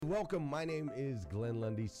welcome. My name is Glenn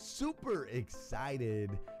Lundy. Super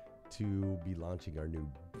excited to be launching our new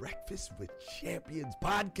Breakfast with Champions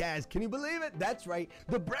podcast. Can you believe it? That's right.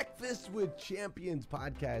 The Breakfast with Champions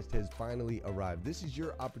podcast has finally arrived. This is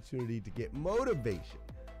your opportunity to get motivation,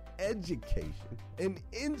 education, and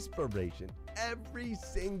inspiration every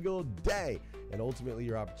single day. And ultimately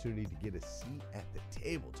your opportunity to get a seat at the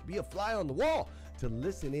table, to be a fly on the wall, to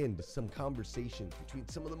listen in to some conversations between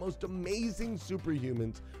some of the most amazing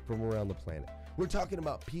superhumans from around the planet. We're talking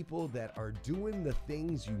about people that are doing the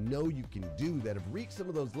things you know you can do, that have reached some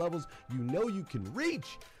of those levels you know you can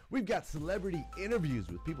reach. We've got celebrity interviews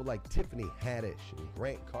with people like Tiffany Haddish and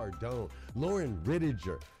Grant Cardone, Lauren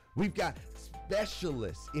Rittiger. We've got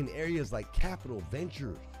specialists in areas like capital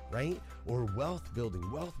ventures, right? Or wealth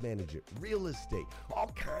building, wealth management, real estate,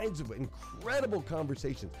 all kinds of incredible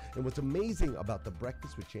conversations. And what's amazing about the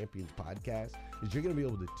Breakfast with Champions podcast is you're going to be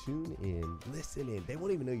able to tune in, listen in. They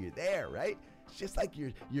won't even know you're there, right? It's just like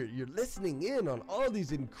you're listening in on all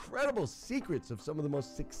these incredible secrets of some of the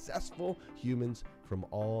most successful humans from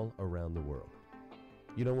all around the world.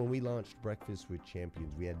 You know, when we launched Breakfast with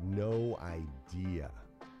Champions, we had no idea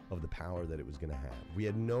of the power that it was going to have. We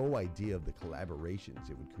had no idea of the collaborations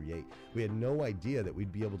it would create. We had no idea that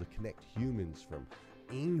we'd be able to connect humans from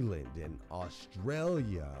England and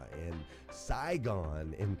Australia and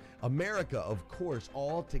Saigon and America, of course,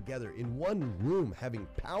 all together in one room having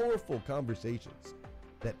powerful conversations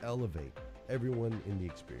that elevate everyone in the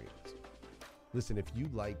experience. Listen, if you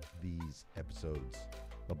like these episodes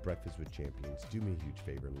of Breakfast with Champions, do me a huge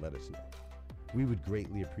favor and let us know. We would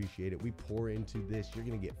greatly appreciate it. We pour into this. You're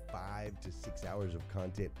going to get 5 to 6 hours of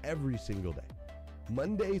content every single day,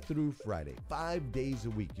 Monday through Friday, 5 days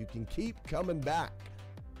a week. You can keep coming back.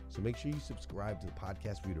 So make sure you subscribe to the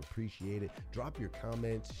podcast. We'd appreciate it. Drop your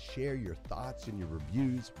comments, share your thoughts and your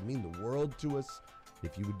reviews. It would mean the world to us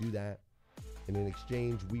if you would do that. And in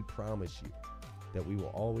exchange, we promise you that we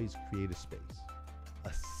will always create a space,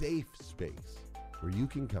 a safe space where you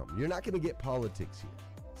can come. You're not going to get politics here.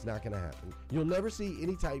 It's not going to happen. You'll never see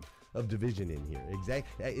any type of division in here.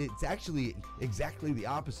 It's actually exactly the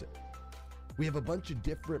opposite. We have a bunch of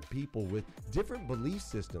different people with different belief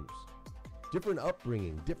systems, different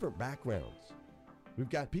upbringing, different backgrounds. We've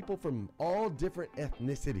got people from all different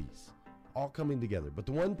ethnicities all coming together. But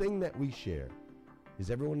the one thing that we share is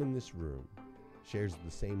everyone in this room shares the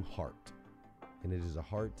same heart. And it is a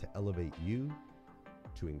heart to elevate you,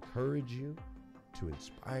 to encourage you, to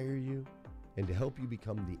inspire you, and to help you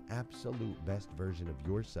become the absolute best version of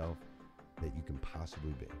yourself that you can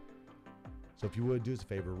possibly be. So if you would, do us a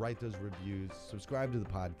favor, write those reviews, subscribe to the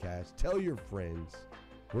podcast, tell your friends.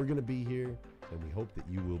 We're going to be here, and we hope that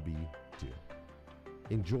you will be too.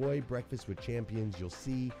 Enjoy Breakfast with Champions. You'll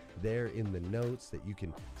see there in the notes that you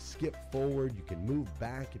can skip forward, you can move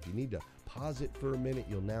back. If you need to pause it for a minute,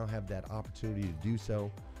 you'll now have that opportunity to do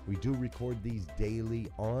so. We do record these daily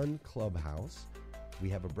on Clubhouse. We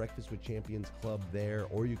have a Breakfast with Champions club there,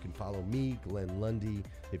 or you can follow me, Glenn Lundy,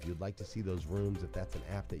 if you'd like to see those rooms. If that's an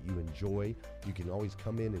app that you enjoy, you can always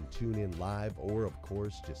come in and tune in live, or of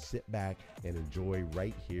course, just sit back and enjoy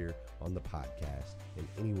right here on the podcast and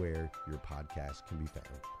anywhere your podcast can be found.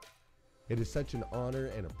 It is such an honor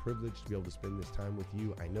and a privilege to be able to spend this time with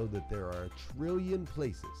you. I know that there are a trillion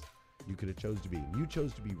places you could have chose to be, and you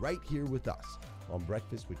chose to be right here with us on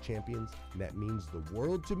Breakfast with Champions, and that means the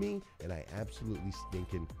world to me, and I absolutely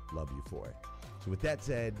stinking love you for it. So with that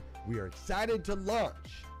said, we are excited to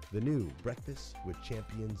launch the new Breakfast with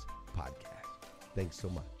Champions podcast. Thanks so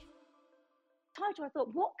much. Title, I thought,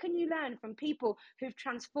 what can you learn from people who've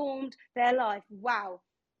transformed their life? Wow.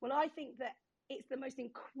 Well, I think that it's the most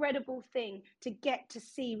incredible thing to get to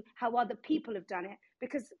see how other people have done it.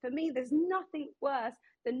 Because for me, there's nothing worse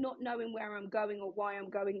than not knowing where I'm going or why I'm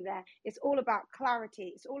going there. It's all about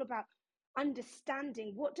clarity. It's all about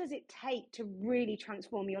understanding what does it take to really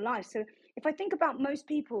transform your life. So if I think about most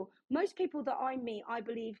people that I meet, I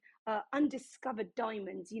believe undiscovered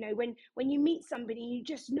diamonds. You know, when you meet somebody, you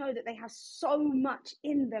just know that they have so much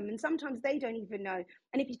in them, and sometimes they don't even know.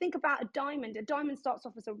 And if you think about a diamond starts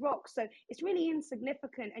off as a rock, so it's really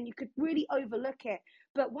insignificant and you could really overlook it.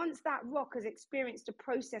 But once that rock has experienced a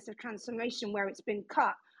process of transformation where it's been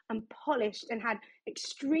cut and polished and had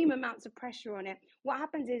extreme amounts of pressure on it, what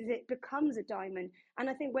happens is it becomes a diamond. And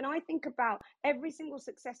I think when I think about every single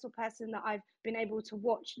successful person that I've been able to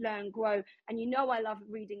watch, learn, grow, and you know I love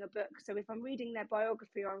reading a book. So if I'm reading their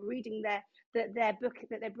biography, or I'm reading their book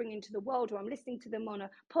that they're bringing to the world, or I'm listening to them on a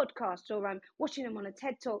podcast, or I'm watching them on a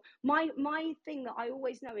TED Talk, my thing that I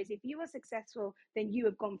always know is if you are successful, then you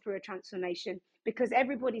have gone through a transformation. because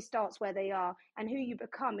everybody starts where they are, and who you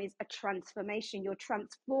become is a transformation. You're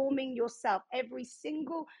transforming yourself every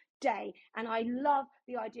single day. And I love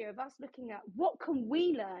the idea of us looking at what can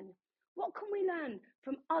we learn? What can we learn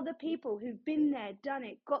from other people who've been there, done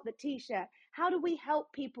it, got the t-shirt? How do we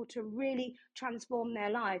help people to really transform their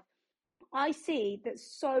life? I see that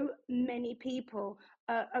so many people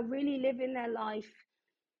are really living their life,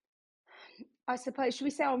 I suppose, should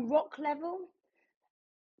we say on rock level,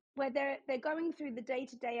 where they're going through the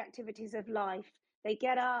day-to-day activities of life. They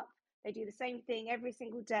get up, they do the same thing every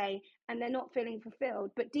single day, and they're not feeling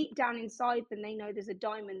fulfilled. But deep down inside them, they know there's a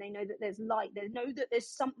diamond. They know that there's light. They know that there's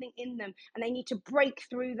something in them, and they need to break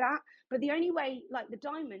through that. But the only way, like the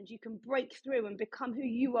diamond, you can break through and become who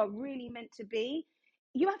you are really meant to be,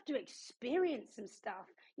 you have to experience some stuff.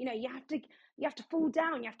 You know, you have to fall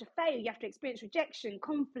down, you have to fail, you have to experience rejection,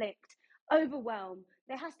 conflict, overwhelm.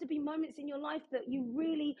 There has to be moments in your life that you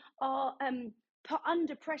really are put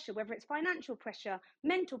under pressure, whether it's financial pressure,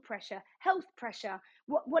 mental pressure, health pressure,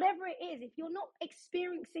 whatever it is. If you're not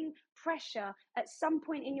experiencing pressure at some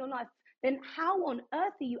point in your life, then how on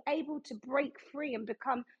earth are you able to break free and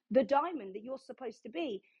become the diamond that you're supposed to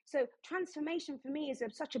be? So transformation for me is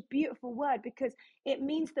such a beautiful word, because it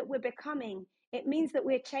means that we're becoming, it means that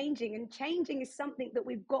we're changing, and changing is something that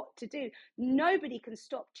we've got to do. Nobody can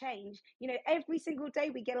stop change. You know, every single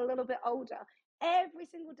day we get a little bit older. Every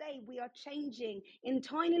single day we are changing in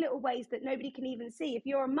tiny little ways that nobody can even see. If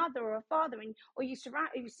you're a mother or a father, or you've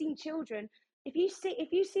seen children, if you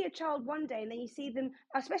see a child one day and then you see them,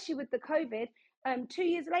 especially with the COVID, 2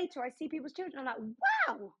 years later, I see people's children. I'm like,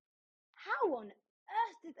 wow, how on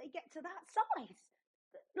earth did they get to that size?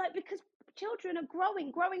 Like, because children are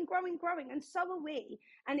growing, and so are we.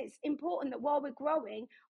 And it's important that while we're growing,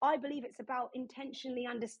 I believe it's about intentionally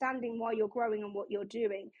understanding why you're growing and what you're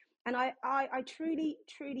doing. And I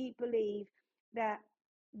truly believe that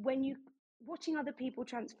when you watching other people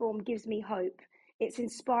transform gives me hope. It's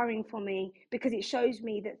inspiring for me, because it shows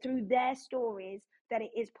me that through their stories that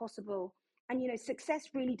it is possible. And you know, success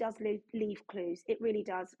really does leave clues. It really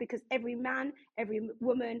does, because every man, every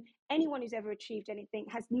woman, anyone who's ever achieved anything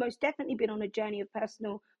has most definitely been on a journey of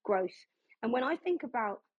personal growth. And when I think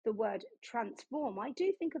about the word transform, I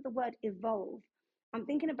do think of the word evolve. I'm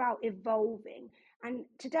thinking about evolving. And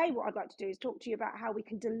today, what I'd like to do is talk to you about how we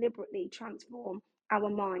can deliberately transform our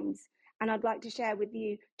minds. And I'd like to share with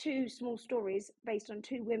you two small stories based on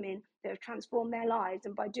two women that have transformed their lives.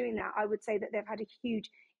 And by doing that, I would say that they've had a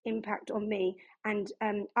huge impact on me. And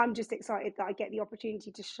I'm just excited that I get the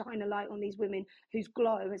opportunity to shine a light on these women whose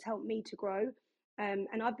glow has helped me to grow. And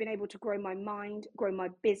I've been able to grow my mind, grow my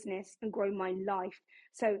business, and grow my life.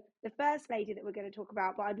 So the first lady that we're going to talk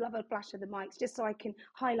about, but I'd love a flash of the mics just so I can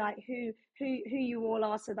highlight who you all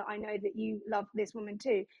are, so that I know that you love this woman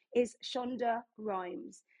too, is Shonda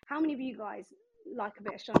Rhimes. How many of you guys like a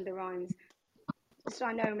bit of Shonda Rhimes? So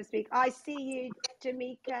I know I'm going to speak. I see you,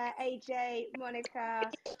 Jamaica, AJ, Monica,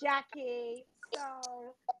 Jackie,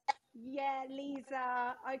 Sol, yeah,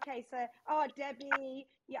 Lisa. Okay, so Debbie,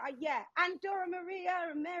 yeah, and Dora Maria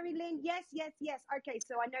and Mary Lynn. Yes. Okay,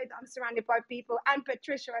 so I know that I'm surrounded by people. And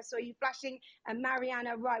Patricia, I saw you flashing, and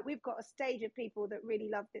Mariana. Right, we've got a stage of people that really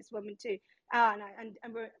love this woman too. And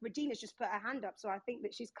Regina's just put her hand up, so I think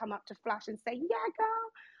that she's come up to flash and say, yeah,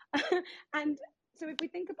 girl. And so if we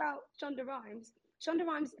think about Shonda Rhimes,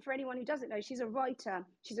 for anyone who doesn't know, she's a writer,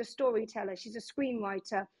 she's a storyteller, she's a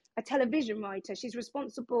screenwriter, a television writer. She's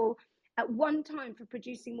responsible at one time for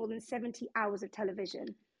producing more than 70 hours of television.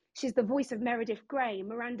 She's the voice of Meredith Grey,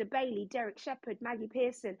 Miranda Bailey, Derek Shepherd, Maggie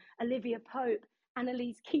Pearson, Olivia Pope,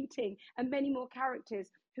 Annalise Keating, and many more characters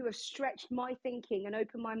who have stretched my thinking and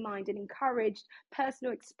opened my mind and encouraged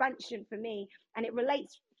personal expansion for me. And it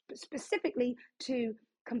relates specifically to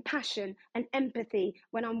compassion and empathy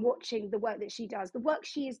when I'm watching the work that she does. The work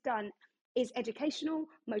she has done is educational,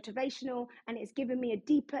 motivational, and it's given me a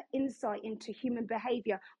deeper insight into human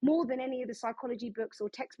behavior, more than any of the psychology books or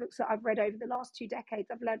textbooks that I've read over the last 2 decades.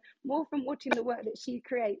 I've learned more from watching the work that she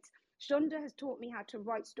creates. Shonda has taught me how to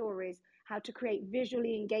write stories, how to create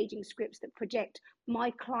visually engaging scripts that project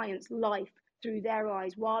my client's life through their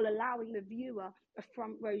eyes, while allowing the viewer a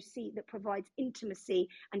front row seat that provides intimacy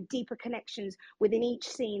and deeper connections within each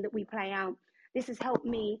scene that we play out. This has helped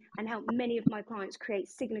me and helped many of my clients create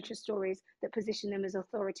signature stories that position them as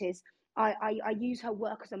authorities. I use her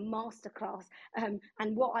work as a masterclass. And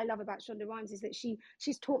what I love about Shonda Rhimes is that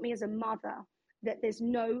she's taught me as a mother that there's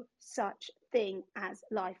no such thing as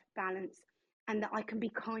life balance, and that I can be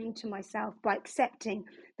kind to myself by accepting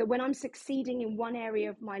that when I'm succeeding in one area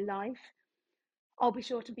of my life, I'll be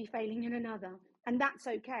sure to be failing in another. And that's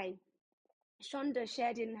okay. Shonda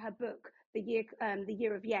shared in her book, the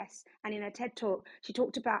year of yes, and in her TED talk, she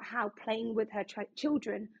talked about how playing with her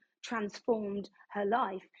children transformed her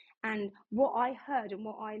life. And what I heard and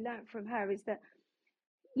what I learned from her is that,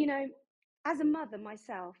 you know, as a mother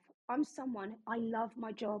myself, I'm someone, I love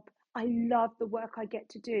my job. I love the work I get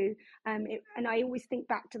to do. And I always think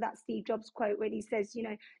back to that Steve Jobs quote when he says, you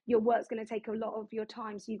know, your work's going to take a lot of your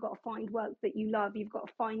time. So you've got to find work that you love. You've got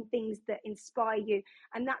to find things that inspire you.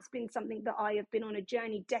 And that's been something that I have been on a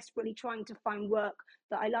journey, desperately trying to find work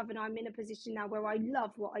that I love. And I'm in a position now where I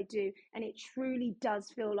love what I do. And it truly does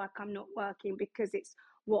feel like I'm not working because it's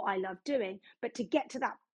what I love doing. But to get to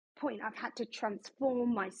that point, I've had to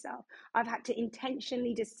transform myself. I've had to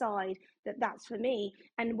intentionally decide that that's for me.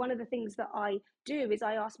 And one of the things that I do is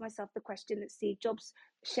I ask myself the question that Steve Jobs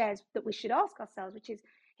shares that we should ask ourselves, which is,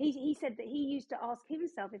 he said that he used to ask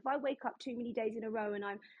himself, if I wake up too many days in a row and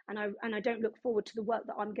I don't look forward to the work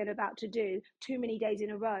that I'm about to do too many days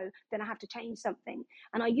in a row, then I have to change something.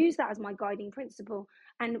 And I use that as my guiding principle.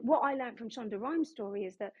 And what I learned from Shonda Rhimes' story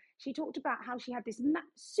is that she talked about how she had this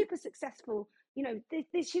super successful, you know,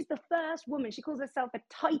 she's the first woman, she calls herself a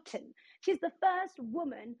titan. She's the first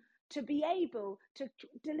woman to be able to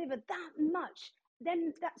deliver that much,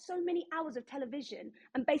 then that so many hours of television,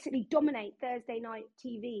 and basically dominate Thursday night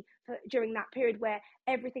TV during that period where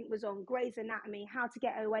everything was on: Grey's Anatomy, How to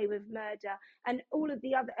Get Away with Murder, and all of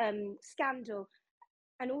the other Scandal,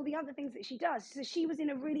 and all the other things that she does. So she was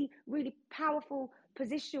in a really, really powerful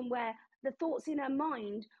position where the thoughts in her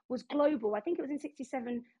mind was global. I think it was in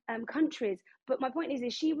 67 countries. But my point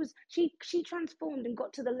is she transformed and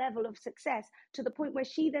got to the level of success to the point where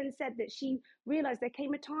she then said that she realized there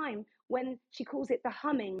came a time when, she calls it the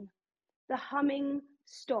humming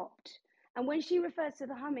stopped. And when she refers to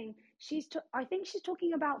the humming, I think she's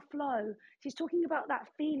talking about flow. She's talking about that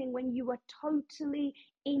feeling when you are totally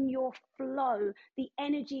in your flow. The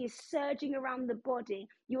energy is surging around the body.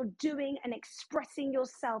 You're doing and expressing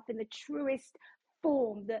yourself in the truest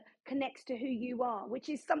form that connects to who you are, which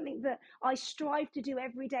is something that I strive to do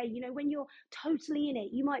every day. You know, when you're totally in it,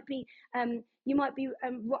 you might be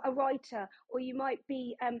a writer, or you might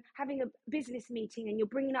be having a business meeting and you're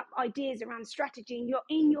bringing up ideas around strategy, and you're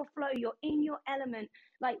in your flow, you're in your element.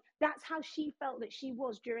 Like, that's how she felt that she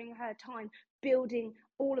was during her time building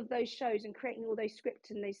all of those shows and creating all those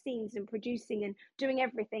scripts and those scenes and producing and doing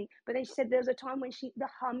everything. But then she said there was a time when the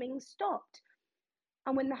humming stopped.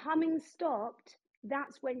 And when the humming stopped,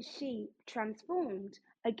 that's when she transformed.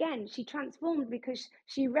 Again, she transformed because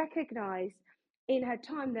she recognized in her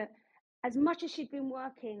time that as much as she'd been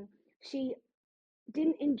working, she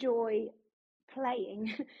didn't enjoy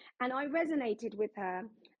playing. And I resonated with her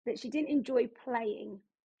that she didn't enjoy playing.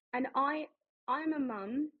 And I'm a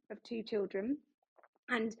mum of 2 children,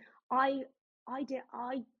 and I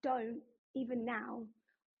don't even now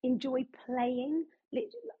enjoy playing.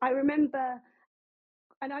 I remember,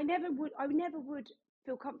 and I never would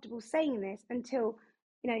feel comfortable saying this until,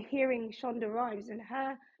 you know, hearing Shonda Rhimes and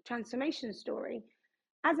her transformation story.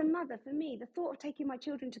 As a mother, for me, the thought of taking my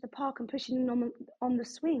children to the park and pushing them on the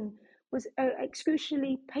swing was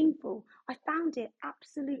excruciatingly painful. I found it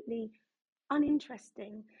absolutely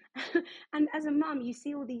uninteresting. And as a mum, you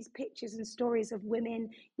see all these pictures and stories of women,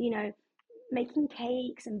 you know, making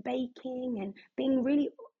cakes and baking and being really,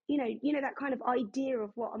 you know that kind of idea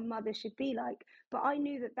of what a mother should be like. But I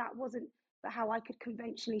knew that that wasn't how I could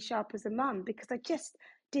conventionally show up as a mum, because I just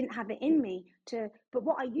didn't have it in me to. But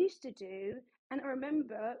what I used to do, and I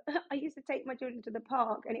remember I used to take my children to the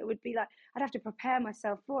park, and it would be like I'd have to prepare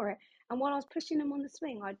myself for it. And while I was pushing them on the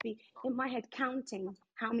swing, I'd be in my head counting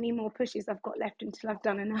how many more pushes I've got left until I've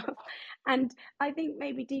done enough. And I think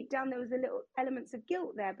maybe deep down there was a little elements of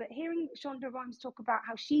guilt there. But hearing Shonda Rhimes talk about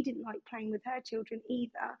how she didn't like playing with her children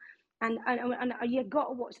either, and you got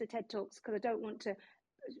to watch the TED Talks, because I don't want to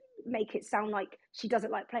make it sound like she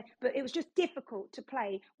doesn't like play, but it was just difficult to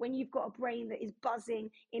play when you've got a brain that is buzzing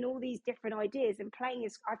in all these different ideas. And playing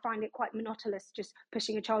is, I find it quite monotonous, just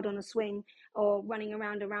pushing a child on a swing or running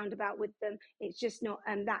around a roundabout with them. It's just not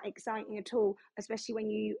that exciting at all, especially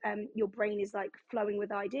when you your brain is like flowing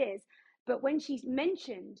with ideas. But when she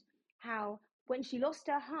mentioned how when she lost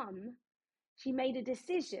her hum, she made a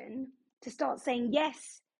decision to start saying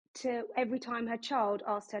yes to every time her child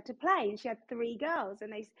asked her to play. And she had 3 girls,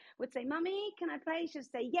 and they would say, "Mummy, can I play?" She'd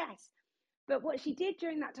say yes. But what she did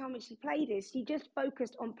during that time when she played is she just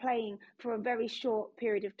focused on playing for a very short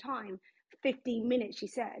period of time, 15 minutes, she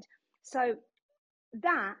said. So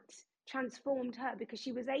that transformed her, because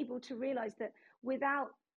she was able to realize that without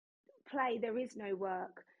play, there is no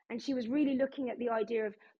work. And she was really looking at the idea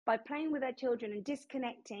of, by playing with her children and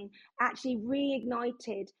disconnecting, actually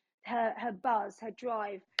reignited her buzz, her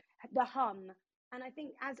drive, the hum. And I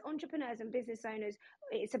think as entrepreneurs and business owners,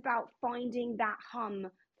 it's about finding that hum,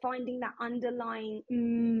 finding that underlying,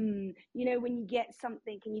 when you get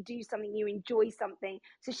something and you do something, you enjoy something.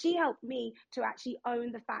 So she helped me to actually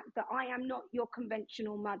own the fact that I am not your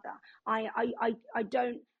conventional mother. I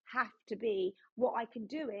don't have to be. What I can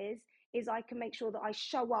do is I can make sure that I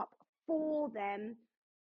show up for them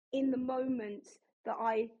in the moments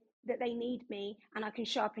that they need me, and I can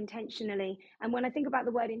show up intentionally. And when I think about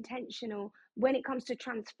the word intentional, when it comes to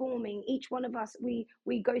transforming, each one of us, we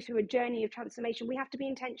go through a journey of transformation. We have to be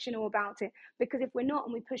intentional about it, because if we're not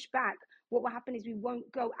and we push back, what will happen is we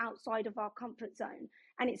won't go outside of our comfort zone.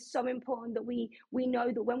 And it's so important that we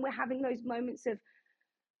know that when we're having those moments of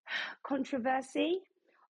controversy,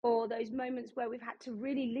 or those moments where we've had to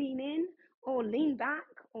really lean in or lean back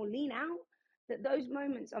or lean out, that those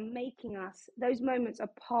moments are making us, those moments are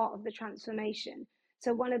part of the transformation.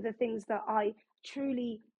 So one of the things that I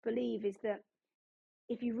truly believe is that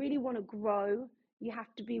if you really want to grow, you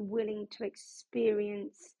have to be willing to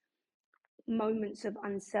experience moments of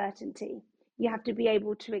uncertainty. You have to be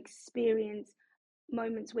able to experience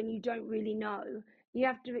moments when you don't really know. You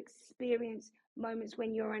have to experience moments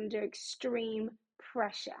when you're under extreme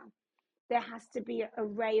pressure. There has to be an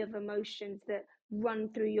array of emotions that run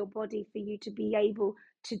through your body for you to be able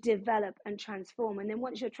to develop and transform. And then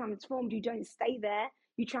once you're transformed, you don't stay there,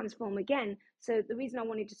 you transform again. So the reason I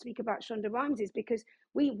wanted to speak about Shonda Rhimes is because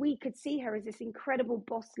we could see her as this incredible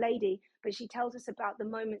boss lady, but she tells us about the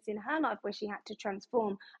moments in her life where she had to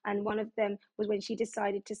transform. And one of them was when she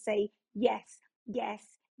decided to say yes, yes,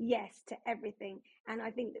 yes to everything. And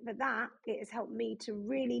I think that for that, it has helped me to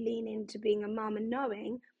really lean into being a mum and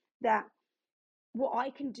knowing that what I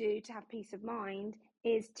can do to have peace of mind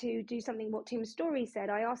is to do something what Tim Story said.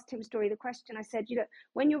 I asked Tim Story the question. I said,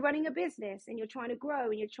 when you're running a business and you're trying to grow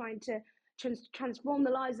and you're trying to transform the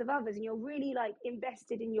lives of others, and you're really like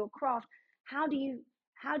invested in your craft, how do you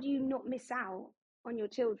not miss out on your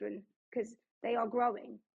children? Because they are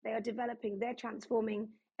growing, they are developing, they're transforming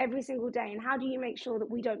every single day. And how do you make sure that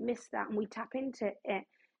we don't miss that and we tap into it?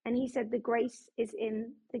 And he said, the grace is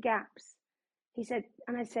in the gaps. He said,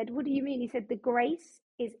 and I said, what do you mean? He said, the grace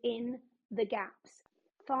is in the gaps.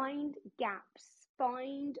 Find gaps,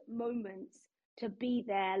 find moments to be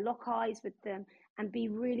there, lock eyes with them, and be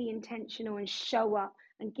really intentional and show up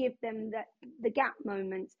and give them the gap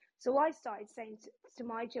moments. So I started saying to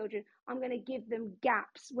my children, I'm going to give them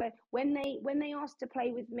gaps where when they ask to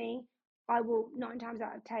play with me, I will 9 times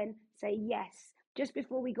out of 10 say yes. Just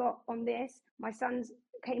before we got on this, my son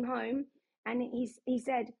came home and he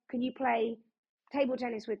said, can you play table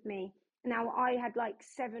tennis with me? Now I had like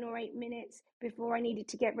 7 or 8 minutes before I needed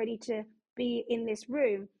to get ready to be in this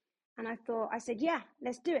room. And I said, yeah,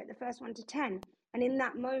 let's do it. The first one to 10. And in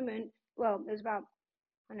that moment, well, there was about,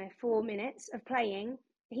 4 minutes of playing.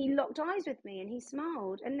 He locked eyes with me and he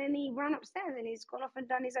smiled. And then he ran upstairs and he's gone off and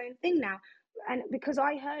done his own thing now. And because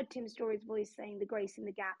I heard Tim Story's voice saying the grace in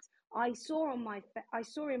the gaps, I saw in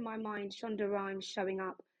my mind Shonda Rhimes showing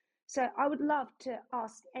up. So I would love to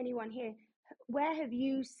ask anyone here, where have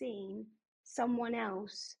you seen someone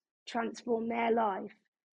else transform their life,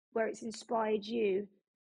 where it's inspired you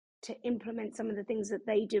to implement some of the things that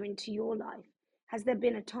they do into your life? Has there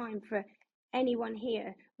been a time for anyone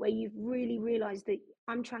here where you've really realized that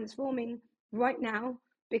I'm transforming right now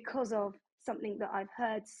because of something that I've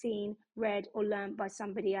heard, seen, read, or learned by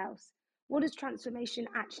somebody else? What does transformation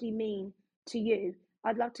actually mean to you?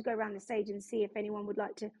 I'd love to go around the stage and see if anyone would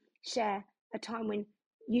like to share a time when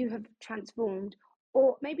you have transformed,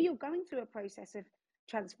 or maybe you're going through a process of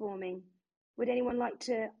transforming. Would anyone like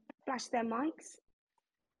to flash their mics?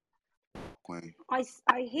 Queen.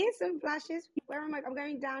 I hear some flashes. Where am I? I'm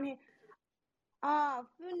going down here. Ah,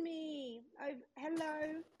 Funmi. Oh,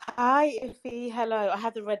 hello. Hi, Iffy. Hello. I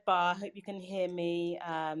have the red bar. I hope you can hear me.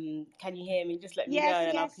 Can you hear me? Just let me know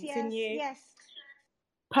and I'll continue. Yes.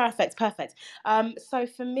 Perfect, perfect. So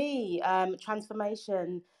for me,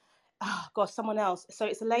 transformation, oh gosh, someone else. So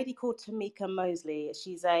it's a lady called Tamika Mosley.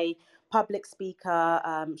 She's a public speaker.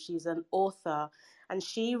 She's an author, and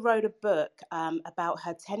she wrote a book about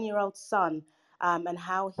her 10-year-old son, and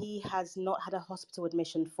how he has not had a hospital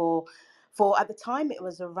admission for at the time it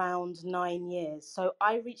was around 9 years. So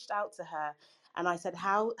I reached out to her and I said,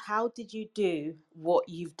 how did you do what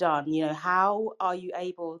you've done? You know, how are you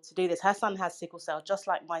able to do this? Her son has sickle cell, just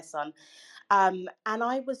like my son. And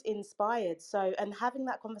I was inspired. So, and having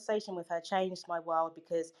that conversation with her changed my world,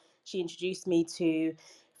 because she introduced me to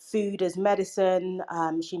food as medicine.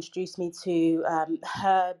 She introduced me to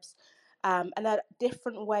herbs, and a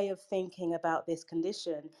different way of thinking about this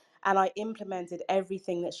condition. and I implemented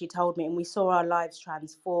everything that she told me, and we saw our lives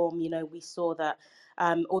transform. We saw that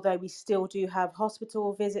although we still do have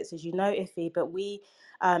hospital visits, as you know, Iffy, but we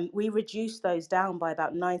reduced those down by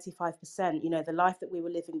about 95%. The life that we were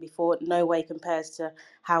living before no way compares to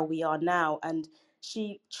how we are now. And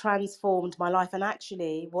she transformed my life. And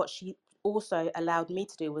actually, what she also allowed me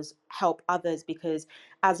to do was help others, because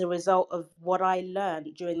as a result of what I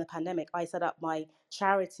learned during the pandemic, I set up my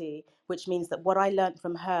charity, which means that what I learned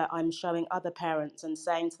from her, I'm showing other parents and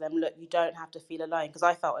saying to them, look, you don't have to feel alone, because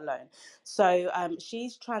I felt alone. So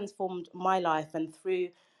she's transformed my life, and through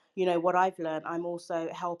what I've learned, I'm also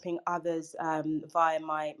helping others via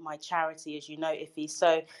my charity, as you know, Iffy.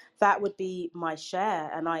 So that would be my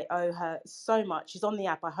share, and I owe her so much. She's on the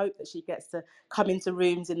app. I hope that she gets to come into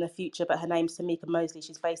rooms in the future, but her name's Tamika Mosley.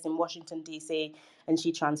 She's based in Washington, D.C., and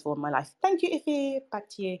she transformed my life. Thank you, Iffy. Back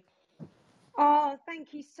to you. Oh,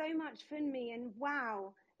 thank you so much, Funmi. And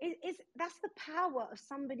wow, that's the power of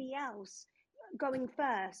somebody else going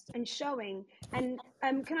first and showing. And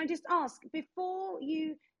can I just ask, before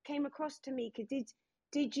you came across Tamika,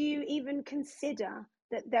 did you even consider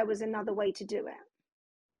that there was another way to do it?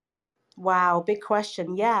 Wow, big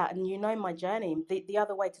question. Yeah, and my journey. The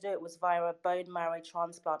other way to do it was via a bone marrow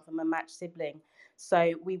transplant from a matched sibling.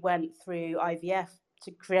 So we went through IVF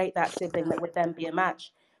to create that sibling that would then be a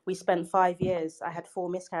match. We spent 5 years. I had 4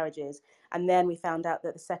 miscarriages, and then we found out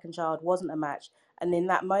that the second child wasn't a match. And in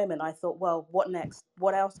that moment, I thought, well, what next?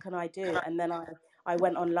 What else can I do? And then I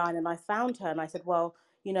went online and I found her, and I said, well,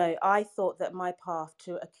 I thought that my path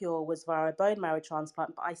to a cure was via a bone marrow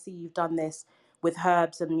transplant, but I see you've done this with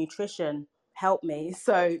herbs and nutrition. Help me.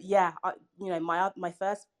 So yeah, my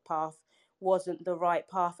first path wasn't the right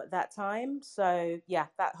path at that time. So yeah,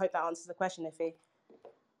 hope that answers the question, Iffy.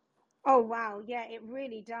 Oh wow, yeah, it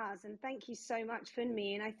really does. And thank you so much,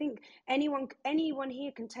 Funmi. And I think anyone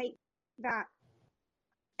here can take that.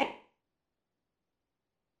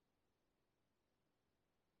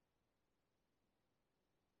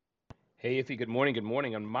 Hey, Iffy, good morning. Good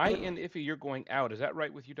morning. On my end, Iffy, you're going out. Is that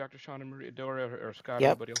right with you, Dr. Shauna Maria Dora, or Scott? Yep,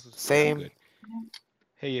 Anybody else? Okay, same. good.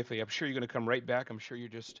 Hey, Iffy, I'm sure you're going to come right back. I'm sure you're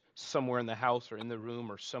just somewhere in the house or in the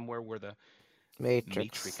room or somewhere where the Matrix.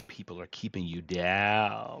 Matrix people are keeping you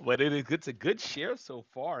down. But it's a good share so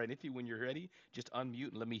far. And if you, when you're ready, just unmute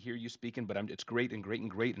and let me hear you speaking. But it's great and great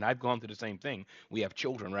and great. And I've gone through the same thing. We have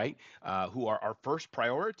children, right? Who are our first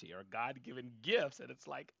priority, our God-given gifts. And it's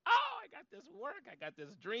like, oh, I got this work, I got this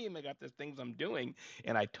dream, I got these things I'm doing.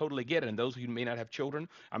 And I totally get it. And those who may not have children,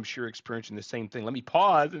 I'm sure experiencing the same thing. Let me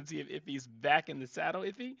pause and see if he's back in the saddle.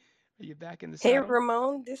 Iffy, are you back in the Hey, saddle?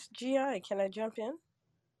 Ramon, this GI. Can I jump in?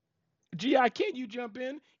 GI, can you jump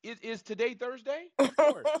in? Is today Thursday? Of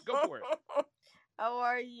course. Go for it. How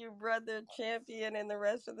are you, brother champion, and the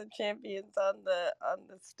rest of the champions on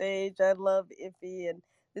the stage? I love Iffy, and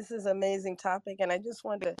this is an amazing topic. And I just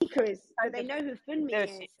wanted to Speakers, so kind they of know who Funmi there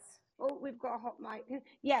she is. is. Oh, we've got a hot mic.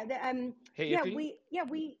 Yeah, Hey, Iffy.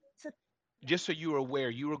 we. So Just so you are aware,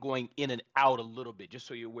 you were going in and out a little bit. Just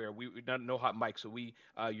so you're aware, we not no hot mic, so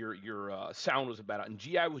your sound was about out. And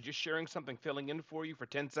GI was just sharing something, filling in for you for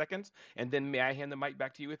 10 seconds, and then may I hand the mic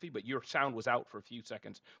back to you, Iffy? But your sound was out for a few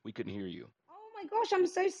seconds. We couldn't hear you. oh my gosh, I'm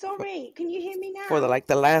so For, sorry. Can you hear me for now?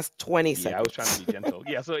 the last 20 Yeah, I was trying to seconds. be gentle.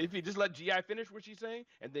 Yeah, so if you just let GI finish what she's saying,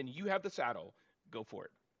 and then you have the saddle, go for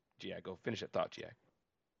it. GI, go finish that thought, GI.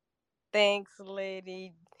 Thanks,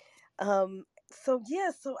 lady. So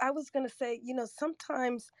I was gonna say,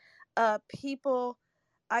 sometimes people,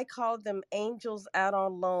 I call them angels out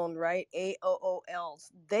on loan, right?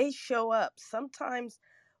 AOOLs. They show up. Sometimes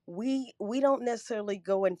we don't necessarily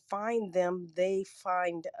go and find them, they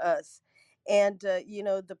find us. And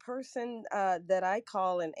the person that I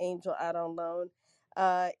call an angel out on loan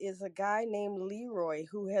is a guy named Leroy,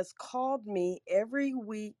 who has called me every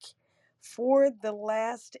week for the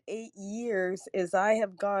last 8 years, as I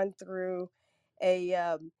have gone through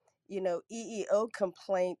a EEO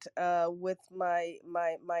complaint with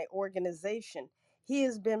my organization. He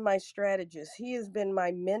has been my strategist. He has been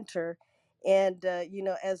my mentor, and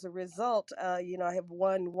as a result, I have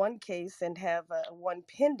won one case and have one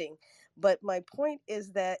pending. But my point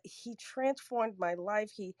is that he transformed my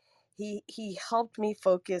life. He helped me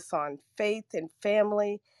focus on faith and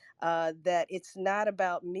family. That it's not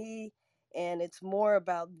about me, and it's more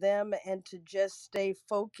about them, and to just stay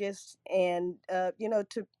focused, and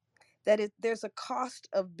to there's a cost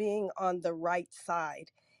of being on the right side,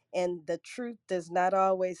 and the truth does not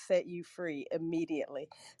always set you free immediately.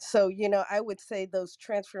 So I would say those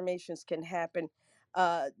transformations can happen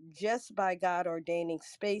just by God ordaining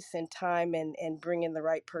space and time, and bringing the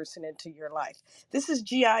right person into your life. This is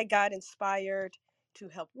GI God inspired. to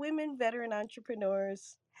help women, veteran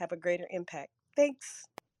entrepreneurs have a greater impact. Thanks.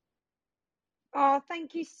 Oh,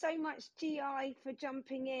 thank you so much, GI, for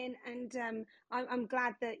jumping in, and I'm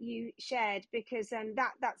glad that you shared, because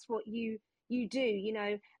that's what you do. You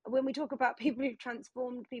know, when we talk about people who've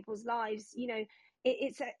transformed people's lives, you know,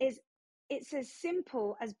 it's as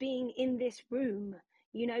simple as being in this room.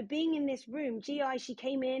 You know, being in this room. GI, she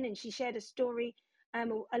came in and she shared a story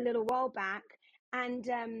a little while back, and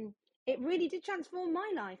it really did transform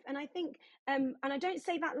my life. And I think, and I don't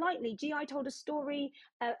say that lightly. GI told a story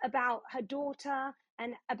about her daughter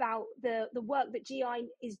and about the work that GI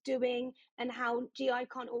is doing, and how GI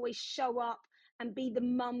can't always show up and be the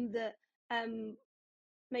mum that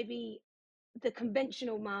maybe the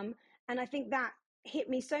conventional mum. And I think that hit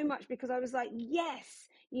me so much, because I was like, yes,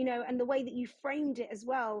 you know, and the way that you framed it as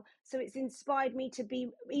well. So it's inspired me to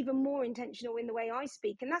be even more intentional in the way I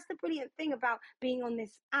speak. And that's the brilliant thing about being on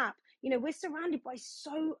this app. You know, we're surrounded by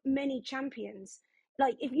so many champions.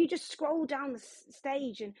 Like, if you just scroll down the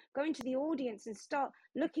stage and go into the audience and start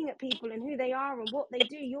looking at people and who they are and what they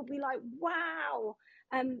do, you'll be like, wow.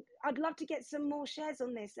 I'd love to get some more shares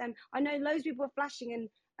on this. I know loads of people are flashing,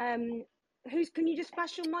 and can you just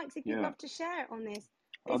flash your mics if you'd love to share on this?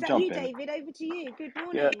 I'll Is that jump you, in. David? Over to you. Good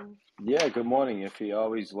Yeah, morning. yeah. Good morning, Iffy.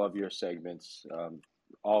 Always love your segments.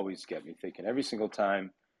 Always get me thinking every single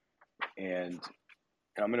time. And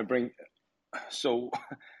I'm gonna bring. So,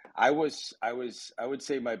 I would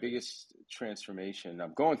say my biggest transformation.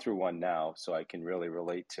 I'm going through one now, so I can really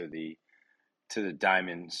relate to the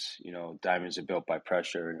diamonds. You know, diamonds are built by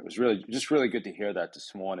pressure, and it was really good to hear that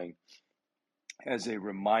this morning as a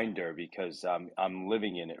reminder, because I'm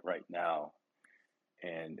living in it right now.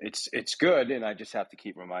 And it's good, and I just have to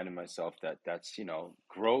keep reminding myself that that's, you know,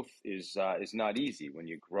 growth is not easy. When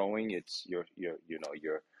you're growing,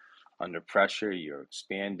 you're under pressure, you're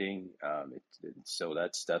expanding. So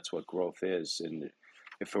that's what growth is. And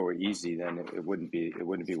if it were easy, then it wouldn't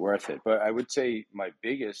be worth it. But I would say my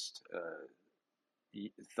biggest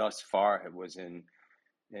thus far was in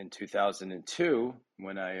 2002,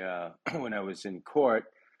 when I when I was in court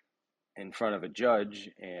in front of a judge,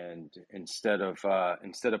 and instead of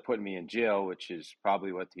putting me in jail, which is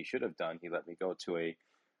probably what he should have done, he let me go to a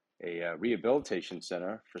rehabilitation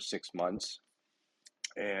center for 6 months.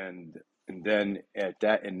 And then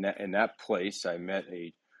in that place, I met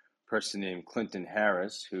a person named Clinton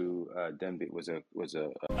Harris, who then was a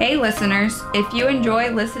Hey listeners, if you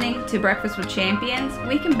enjoy listening to Breakfast with Champions,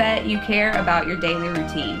 we can bet you care about your daily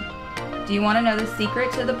routine. Do you want to know the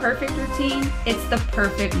secret to the perfect routine? It's the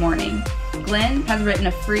perfect morning. Glenn has written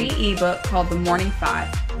a free ebook called The Morning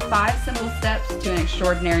 5, 5 simple steps to an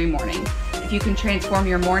extraordinary morning. If you can transform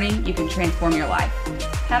your morning, you can transform your life.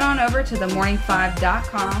 Head on over to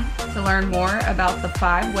themorning5.com to learn more about the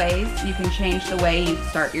 5 ways you can change the way you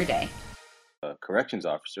start your day. A corrections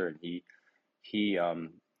officer, and he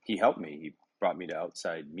helped me. He brought me to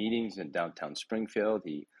outside meetings in downtown Springfield.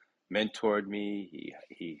 He mentored me.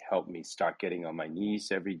 He helped me start getting on my knees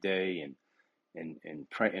every day and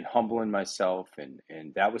pray and humbling myself, and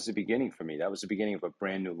that was the beginning for me. That was the beginning of a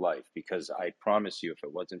brand new life, because I promise you, if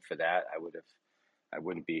it wasn't for that, I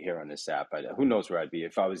wouldn't be here on this app. Who knows where I'd be.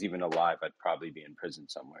 If I was even alive, I'd probably be in prison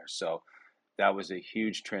somewhere. So that was a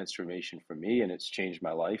huge transformation for me, and it's changed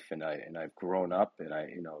my life. And I've grown up, and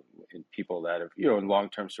in people that have, in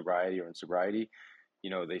long-term sobriety or in sobriety,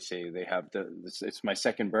 they say they have it's my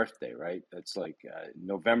second birthday, right? That's like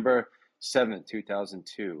November 7th,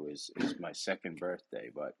 2002 is my second birthday.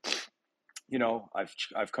 But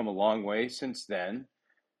I've come a long way since then.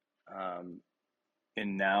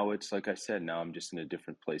 And now it's like I said, now I'm just in a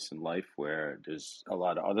different place in life, where there's a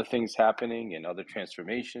lot of other things happening, and other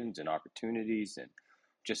transformations and opportunities, and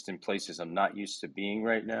just in places I'm not used to being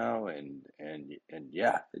right now. And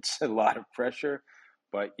yeah, it's a lot of pressure.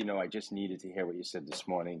 But I just needed to hear what you said this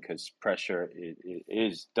morning, because pressure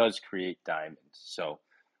does create diamonds. So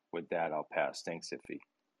with that, I'll pass. Thanks, Iffy.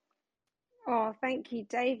 Oh, thank you,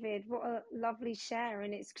 David. What a lovely share.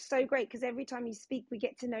 And it's so great, because every time you speak, we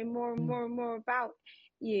get to know more and more and more about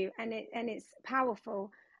you, and it's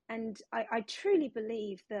powerful. And I truly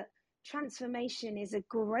believe that transformation is a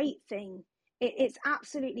great thing. It's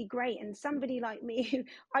absolutely great. And somebody like me, who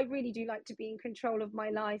I really do like to be in control of my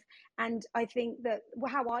life. And I think that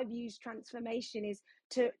how I've used transformation is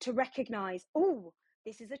to recognize, oh,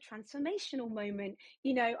 this is a transformational moment.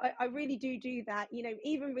 I really do that.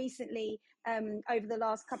 Even recently, over the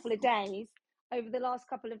last couple of days,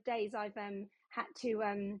 I've had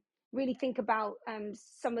to really think about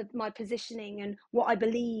some of my positioning and what I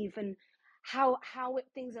believe, and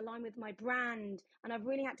things align with my brand. And I've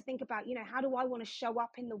really had to think about, how do I want to show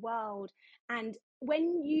up in the world? And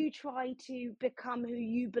when you try to become who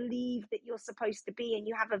you believe that you're supposed to be, and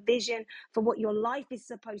you have a vision for what your life is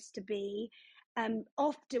supposed to be,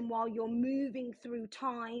 often while you're moving through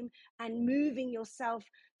time and moving yourself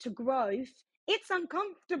to growth, it's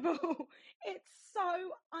uncomfortable. It's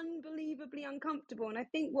so unbelievably uncomfortable. And I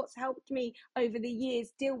think what's helped me over the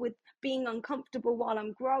years deal with being uncomfortable while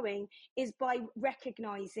I'm growing is by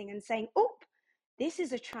recognizing and saying, oh, this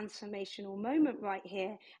is a transformational moment right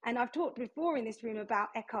here. And I've talked before in this room about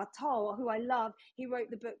Eckhart Tolle, who I love. He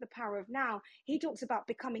wrote the book, The Power of Now. He talks about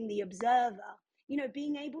becoming the observer.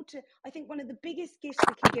 Being able to, I think one of the biggest gifts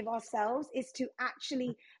we can give ourselves is to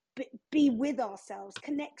actually be with ourselves,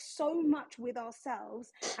 connect so much with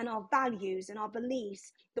ourselves and our values and our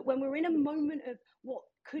beliefs, that when we're in a moment of what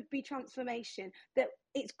could be transformation, that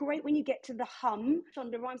it's great when you get to the hum,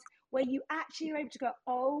 Shonda Rhimes, where you actually are able to go,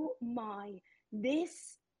 oh my,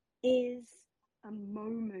 this is a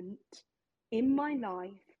moment in my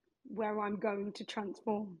life where I'm going to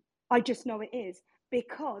transform. I just know it is,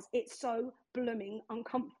 because it's so blooming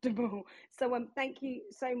uncomfortable. So thank you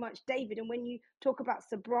so much, David. And when you talk about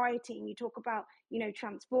sobriety and you talk about,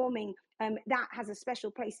 transforming, that has a special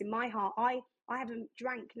place in my heart. I haven't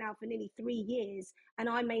drank now for nearly 3 years, and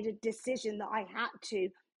I made a decision that I had to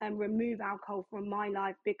remove alcohol from my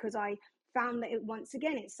life, because I found that once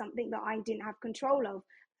again, it's something that I didn't have control of.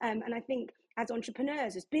 And I think as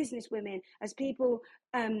entrepreneurs, as business women, as people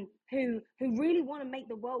who really want to make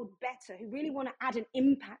the world better, who really want to add an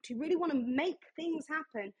impact, who really want to make things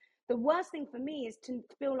happen, the worst thing for me is to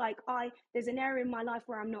feel like there's an area in my life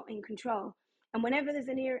where I'm not in control. And whenever there's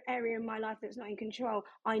an area in my life that's not in control,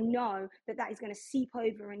 I know that is going to seep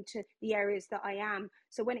over into the areas that I am.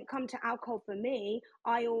 So when it comes to alcohol for me,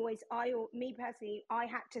 me personally, I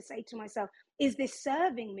had to say to myself, is this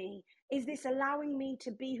serving me? Is this allowing me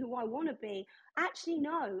to be who I want to be? Actually,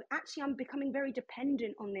 no. Actually, I'm becoming very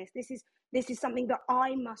dependent on this. This is something that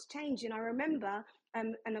I must change. And I remember,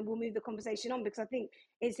 and then we'll move the conversation on, because I think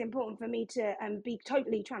it's important for me to be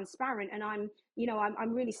totally transparent. And I'm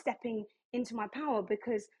really stepping into my power,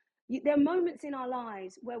 because there are moments in our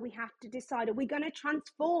lives where we have to decide, are we going to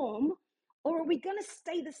transform, or are we going to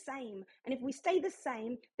stay the same? And if we stay the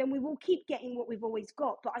same, then we will keep getting what we've always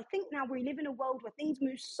got. But I think now we live in a world where things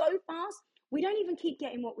move so fast, we don't even keep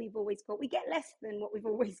getting what we've always got. We get less than what we've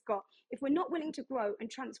always got. If we're not willing to grow and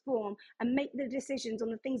transform and make the decisions on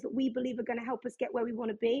the things that we believe are going to help us get where we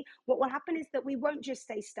want to be, what will happen is that we won't just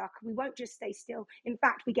stay stuck. We won't just stay still. In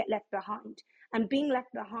fact, we get left behind. And being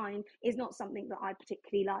left behind is not something that I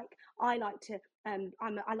particularly like. I like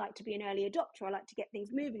to be an early adopter. I like to get things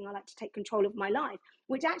moving. I like to take control of my life,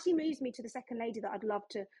 which actually moves me to the second lady that I'd love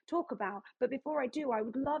to talk about. But before I do, I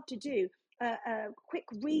would love to do a quick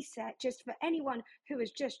reset just for anyone who has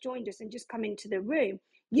just joined us and just come into the room.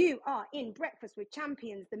 You are in Breakfast with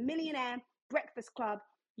Champions, the Millionaire Breakfast Club,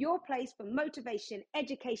 your place for motivation,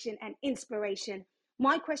 education, and inspiration.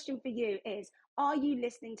 My question for you is, are you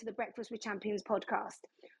listening to the Breakfast with Champions podcast?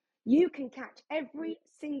 You can catch every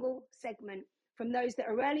single segment from those that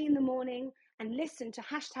are early in the morning and listen to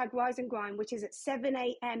 #Rise and Grind, which is at 7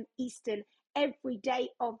 a.m. Eastern every day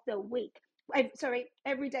of the week.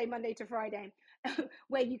 Every day, Monday to Friday,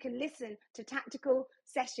 where you can listen to tactical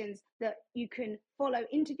sessions that you can follow,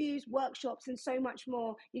 interviews, workshops, and so much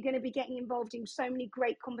more. You're going to be getting involved in so many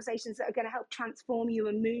great conversations that are going to help transform you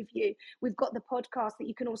and move you. We've got the podcast that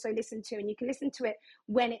you can also listen to, and you can listen to it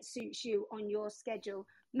when it suits you on your schedule.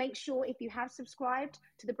 Make sure, if you have subscribed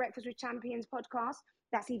to the Breakfast with Champions podcast,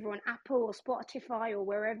 that's either on Apple or Spotify or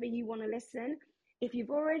wherever you want to listen. If you've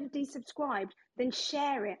already subscribed, then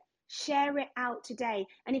share it. Share it out today.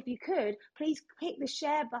 And if you could, please click the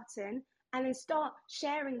share button and then start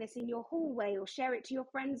sharing this in your hallway, or share it to your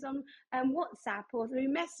friends on WhatsApp or through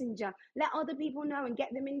Messenger. Let other people know and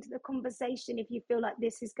get them into the conversation if you feel like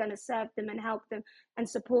this is going to serve them and help them and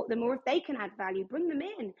support them, or if they can add value, bring them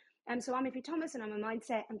in. So I'm Ify Thomas, and I'm a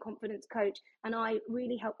mindset and confidence coach, and I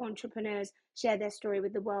really help entrepreneurs share their story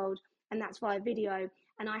with the world, and that's via video.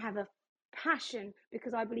 And I have a passion,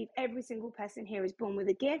 because I believe every single person here is born with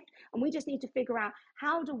a gift, and we just need to figure out,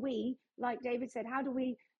 how do we, like David said,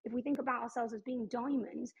 if we think about ourselves as being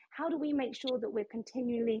diamonds, how do we make sure that we're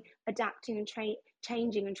continually adapting and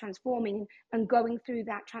changing and transforming and going through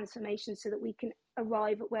that transformation so that we can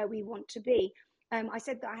arrive at where we want to be? I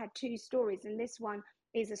said that I had 2 stories, and this one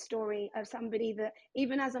is a story of somebody that,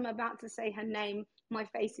 even as I'm about to say her name, my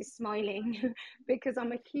face is smiling because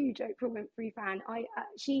I'm a huge Oprah Winfrey fan.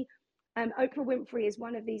 Oprah Winfrey is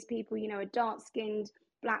one of these people, a dark-skinned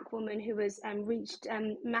Black woman who has reached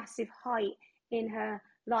massive height in her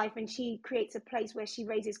life, and she creates a place where she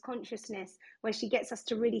raises consciousness, where she gets us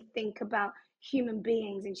to really think about human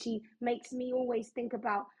beings, and she makes me always think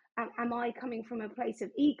about, am I coming from a place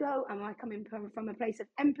of ego? Am I coming from a place of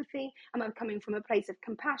empathy? Am I coming from a place of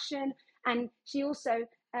compassion? And she also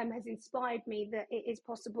has inspired me that it is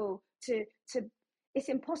possible it's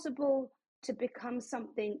impossible to become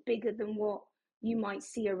something bigger than what you might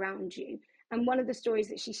see around you. And one of the stories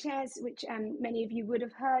that she shares, which many of you would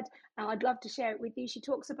have heard, I'd love to share it with you.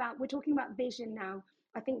 We're talking about vision now.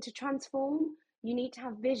 I think to transform, you need to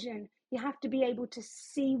have vision. You have to be able to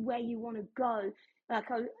see where you want to go.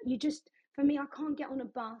 For me, I can't get on a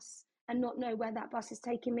bus and not know where that bus is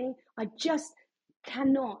taking me. I just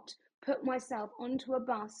cannot put myself onto a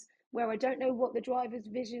bus where I don't know what the driver's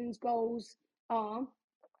visions, goals are.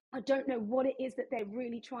 I don't know what it is that they're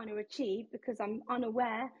really trying to achieve because I'm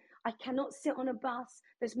unaware. I cannot sit on a bus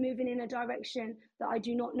that's moving in a direction that I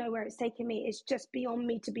do not know where it's taking me. It's just beyond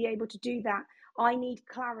me to be able to do that. I need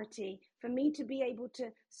clarity. For me to be able to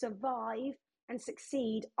survive and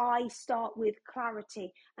succeed, I start with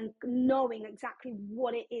clarity and knowing exactly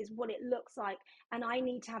what it is, what it looks like, and I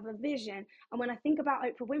need to have a vision. And when I think about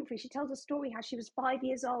Oprah Winfrey, she tells a story how she was 5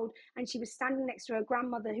 years old and she was standing next to her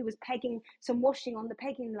grandmother who was pegging some washing on the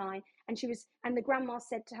pegging line, and the grandma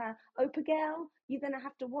said to her, "Oprah girl, you're going to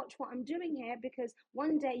have to watch what I'm doing here, because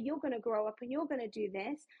one day you're going to grow up and you're going to do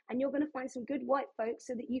this, and you're going to find some good white folks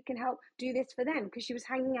so that you can help do this for them." Because she was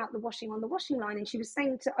hanging out the washing on the washing line, and she was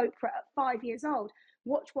saying to Oprah at 5 years old,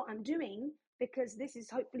 "Watch what I'm doing, because this is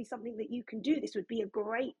hopefully something that you can do. This would be a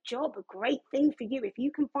great job, a great thing for you. If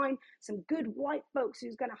you can find some good white folks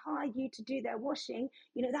who's going to hire you to do their washing,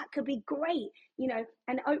 that could be great."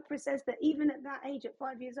 And Oprah says that even at that age, at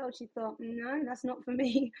 5 years old, she thought, no, that's not for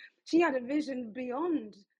me. She had a vision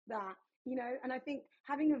beyond that, and I think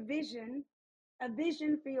having a vision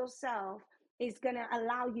for yourself is going to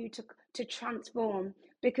allow you to transform,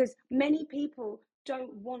 because many people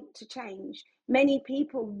don't want to change. Many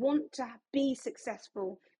people want to be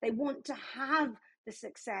successful. They want to have the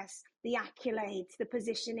success, the accolades, the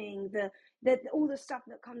positioning, the all the stuff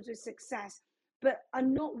that comes with success, but are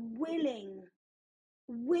not willing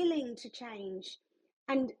to change.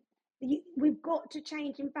 And we've got to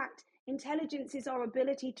change. In fact, intelligence is our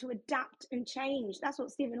ability to adapt and change. That's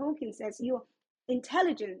what Stephen Hawking says. Your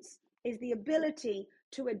intelligence is the ability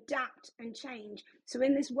to adapt and change. So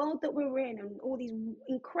in this world that we're in, and all these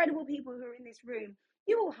incredible people who are in this room,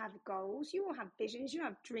 you all have goals, you all have visions, you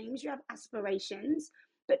have dreams, you have aspirations.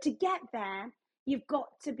 But to get there, you've got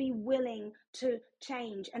to be willing to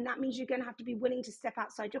change. And that means you're going to have to be willing to step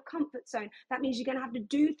outside your comfort zone. That means you're going to have to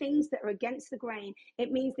do things that are against the grain.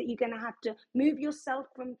 It means that you're going to have to move yourself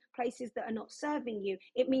from places that are not serving you.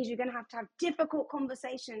 It means you're going to have difficult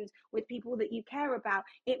conversations with people that you care about.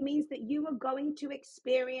 It means that you are going to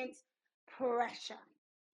experience pressure.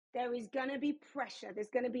 There is going to be pressure. There's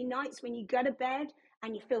going to be nights when you go to bed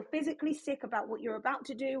and you feel physically sick about what you're about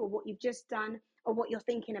to do, or what you've just done, or what you're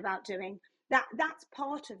thinking about doing. That's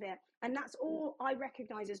part of it, and that's all I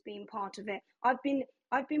recognize as being part of it. I've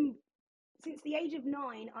been since the age of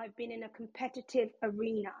 9. I've been in a competitive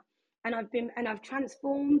arena, and I've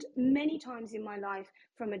transformed many times in my life,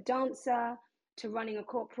 from a dancer to running a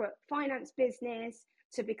corporate finance business,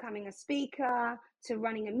 to becoming a speaker, to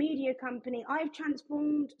running a media company. I've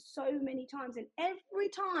transformed so many times, and every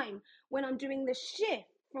time when I'm doing the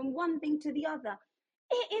shift from one thing to the other,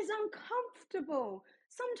 it is uncomfortable.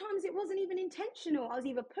 Sometimes it wasn't even intentional. I was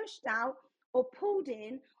either pushed out or pulled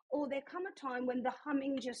in, or there come a time when the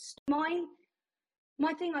humming just... My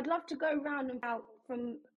thing, I'd love to go around and out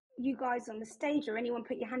from you guys on the stage, or anyone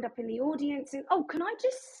put your hand up in the audience. And can I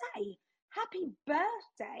just say happy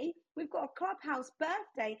birthday? We've got a Clubhouse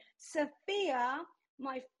birthday. Sophia,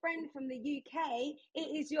 my friend from the UK,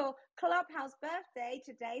 it is your Clubhouse birthday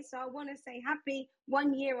today. So I want to say happy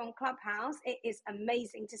 1 year on Clubhouse. It is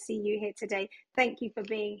amazing to see you here today. Thank you for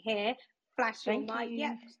being here. Flash your mic.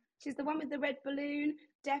 Yep, she's the one with the red balloon.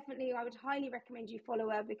 Definitely, I would highly recommend you follow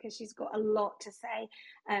her, because she's got a lot to say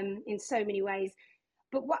in so many ways.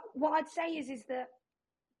 But what I'd say is that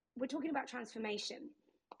we're talking about transformation.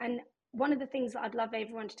 And one of the things that I'd love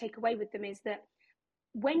everyone to take away with them is that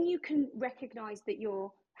when you can recognize that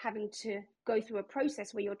you're having to go through a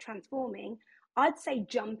process where you're transforming, I'd say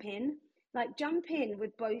jump in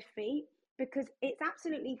with both feet, because it's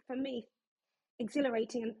absolutely, for me,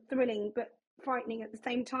 exhilarating and thrilling, but frightening at the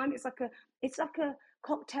same time. It's like a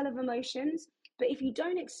cocktail of emotions. But if you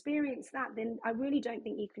don't experience that, then I really don't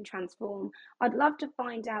think you can transform. I'd love to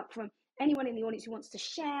find out from anyone in the audience who wants to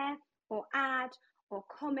share or add or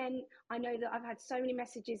comment. I know that I've had so many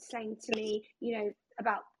messages saying to me, you know,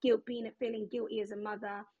 about feeling guilty as a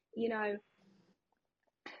mother, you know.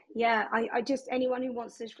 Yeah, I just, anyone who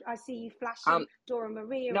wants to, I see you flashing, Dora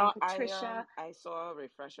Maria No, and Patricia. I saw a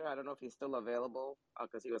refresher. I don't know if he's still available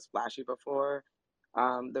because he was flashy before.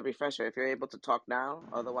 The refresher, if you're able to talk now,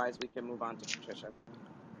 otherwise we can move on to Patricia.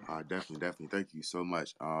 Definitely. Thank you so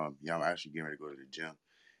much. Yeah, I'm actually getting ready to go to the gym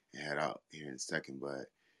and head out here in a second. But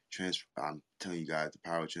I'm telling you guys, the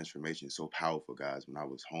power of transformation is so powerful, guys. When I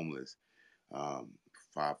was homeless, 5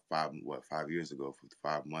 years ago, for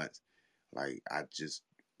 5 months, like I just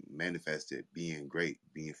manifested being great,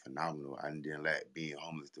 being phenomenal. I didn't let being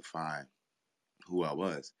homeless define who I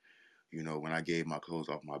was. You know, when I gave my clothes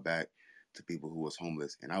off my back to people who was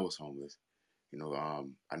homeless, and I was homeless, you know,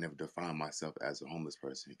 I never defined myself as a homeless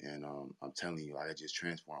person. And I'm telling you, I just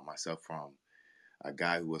transformed myself from a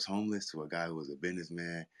guy who was homeless to a guy who was a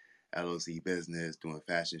businessman, LLC business, doing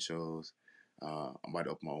fashion shows. I'm about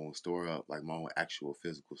to open my own store up, like my own actual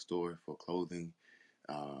physical store for clothing.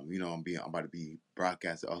 You know, I'm about to be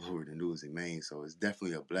broadcasted all over the news in Maine, so it's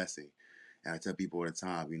definitely a blessing. And I tell people all the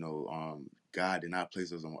time, you know, God did not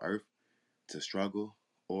place us on earth to struggle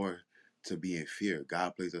or to be in fear.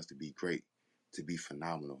 God placed us to be great, to be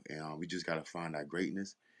phenomenal. And we just got to find that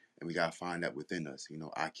greatness, and we got to find that within us. You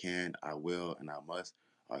know, I can, I will, and I must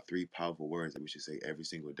are three powerful words that we should say every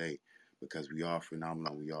single day, because we are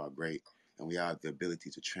phenomenal, we are great, and we have the ability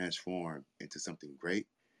to transform into something great,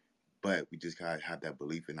 but we just got to have that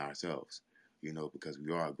belief in ourselves, you know, because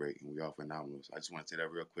we are great and we are phenomenal. So I just want to say that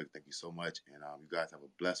real quick. Thank you so much. And you guys have a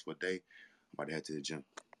blessed day. I'm about to head to the gym.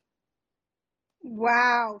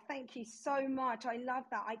 Wow, thank you so much. I love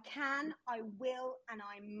that. I can, I will, and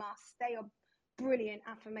I must. They are brilliant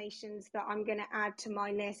affirmations that I'm going to add to my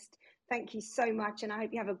list. Thank you so much, and I hope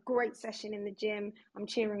you have a great session in the gym. I'm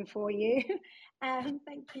cheering for you.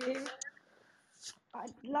 Thank you. I'd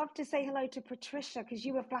love to say hello to Patricia because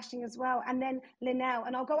you were flashing as well, and then Linnell,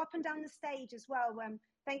 and I'll go up and down the stage as well.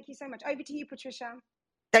 Thank you so much. Over to you, Patricia.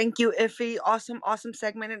 Thank you, Iffy. Awesome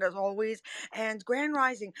segment as always. And Grand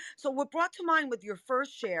Rising. So what brought to mind with your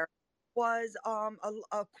first share was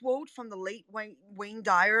a quote from the late Wayne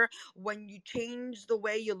Dyer: when you change the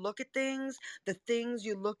way you look at things, the things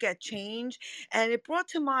you look at change. And it brought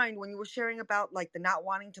to mind when you were sharing about like the not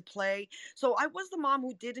wanting to play. So I was the mom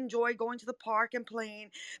who did enjoy going to the park and playing,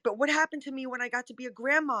 but what happened to me when I got to be a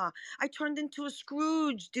grandma? I turned into a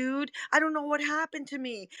Scrooge, dude. I don't know what happened to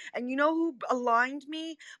me. And you know who aligned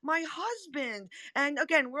me? My husband. And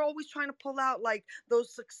again, we're always trying to pull out like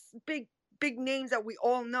those big names that we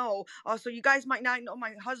all know. So you guys might not know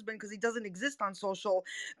my husband because he doesn't exist on social.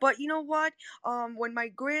 But you know what? When my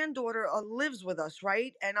granddaughter lives with us,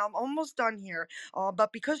 right? And I'm almost done here.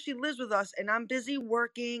 But because she lives with us and I'm busy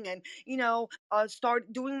working and, you know,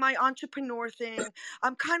 start doing my entrepreneur thing,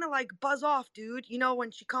 I'm kind of like buzz off, dude. You know, when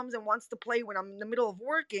she comes and wants to play when I'm in the middle of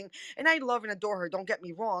working, and I love and adore her, don't get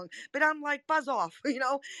me wrong, but I'm like buzz off, you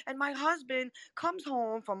know. And my husband comes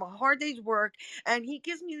home from a hard day's work and he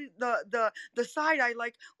gives me the side eye,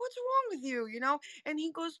 like, what's wrong with you, you know? And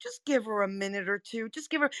he goes, just give her a minute or two, just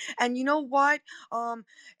give her. And you know what?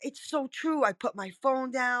 It's so true. I put my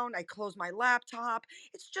phone down, I close my laptop.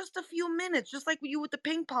 It's just a few minutes, just like you with the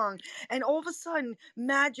ping pong, and all of a sudden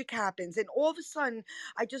magic happens, and all of a sudden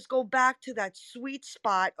I just go back to that sweet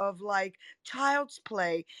spot of like child's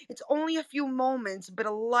play. It's only a few moments, but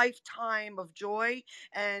a lifetime of joy.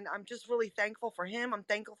 And I'm just really thankful for him. I'm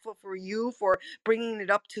thankful for you for bringing it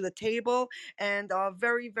up to the table, and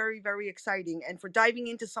very exciting. And for diving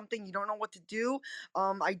into something you don't know what to do,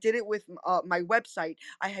 I did it with my website.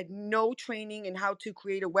 I had no training in how to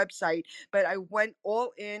create a website, but I went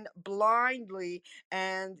all in blindly.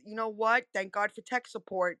 And you know what? Thank God for tech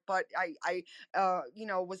support. But I you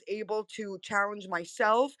know, was able to challenge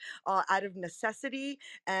myself out of necessity,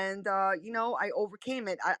 and you know, I overcame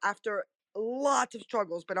it after lots of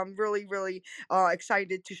struggles. But I'm really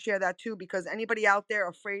excited to share that too, because anybody out there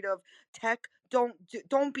afraid of tech,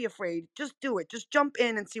 don't be afraid. Just do it. Just jump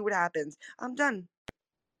in and see what happens. I'm done.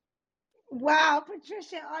 Wow,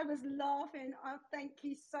 Patricia, I was laughing. Thank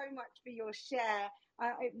you so much for your share.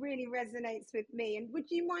 It really resonates with me. And would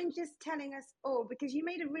you mind just telling us all, because you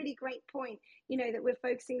made a really great point, you know, that we're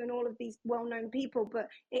focusing on all of these well-known people, but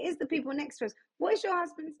it is the people next to us. What is your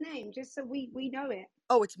husband's name, just so we know it?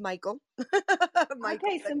 Oh, it's Michael. Michael,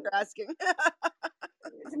 okay, thanks for asking.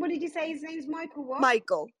 So what did you say? His name's Michael what? Mike.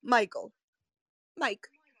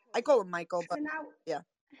 I call him Michael, but so now, yeah.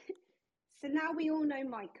 So now we all know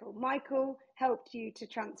Michael. Michael helped you to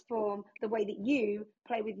transform the way that you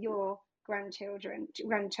play with your grandchild.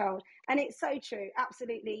 And it's so true,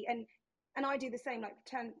 absolutely. And And I do the same, like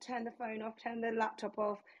turn the phone off, turn the laptop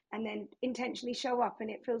off, and then intentionally show up, and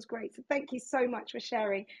it feels great. So thank you so much for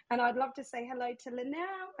sharing. And I'd love to say hello to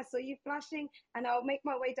Linnell. I saw you flashing, and I'll make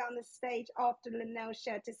my way down the stage after Linnell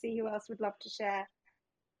shared to see who else would love to share.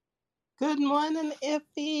 Good morning,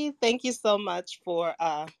 Iffy. Thank you so much for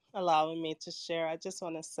allowing me to share. I just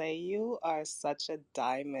want to say you are such a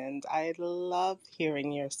diamond. I love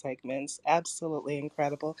hearing your segments. Absolutely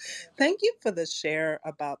incredible. Thank you for the share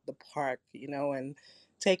about the park, and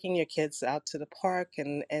taking your kids out to the park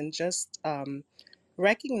and just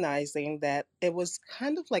recognizing that it was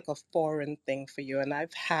kind of like a foreign thing for you. And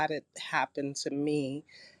I've had it happen to me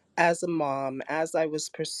as a mom, as I was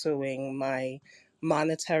pursuing my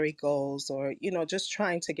monetary goals or, just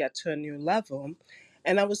trying to get to a new level.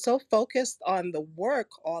 And I was so focused on the work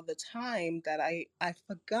all the time that I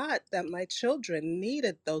forgot that my children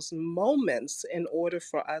needed those moments in order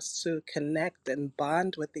for us to connect and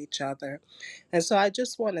bond with each other. And so I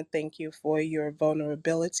just want to thank you for your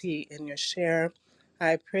vulnerability and your share.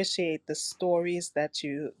 I appreciate the stories that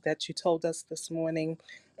you told us this morning.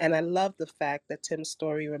 And I love the fact that Tim's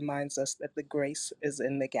story reminds us that the grace is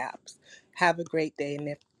in the gaps. Have a great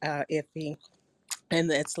day, Iffy. And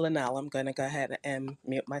it's Linnell. I'm going to go ahead and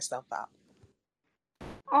mute myself out.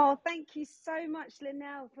 Oh, thank you so much,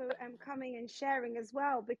 Linnell, for coming and sharing as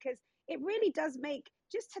well, because it really does make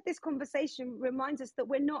just this conversation reminds us that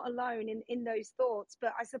we're not alone in those thoughts.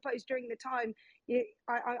 But I suppose during the time,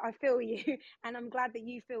 I feel you, and I'm glad that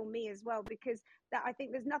you feel me as well, because that I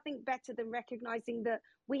think there's nothing better than recognizing that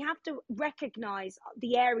we have to recognize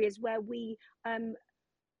the areas where we can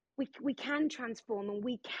transform, and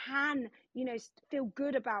we can feel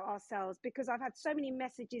good about ourselves, because I've had so many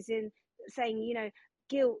messages in saying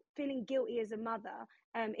guilt, feeling guilty as a mother.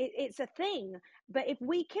 It's a thing, but if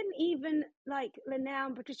we can, even like Linnell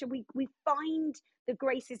and Patricia, we find the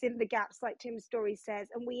graces in the gaps, like Tim's story says,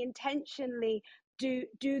 and we intentionally do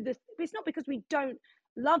it's not because we don't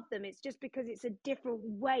love them, it's just because it's a different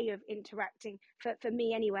way of interacting for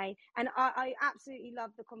me anyway. And I absolutely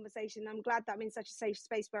love the conversation. I'm glad that I'm in such a safe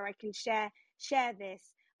space where I can share this.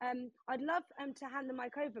 I'd love to hand the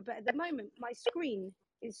mic over, but at the moment my screen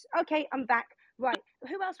is okay. I'm back. Right,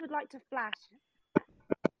 who else would like to flash?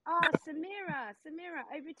 Samira,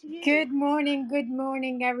 over to you. Good morning,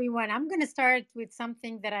 everyone. I'm going to start with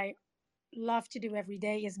something that I love to do every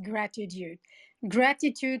day, is gratitude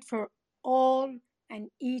for all and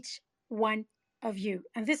each one of you.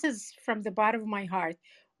 And this is from the bottom of my heart.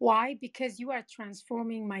 Why? Because you are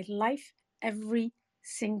transforming my life every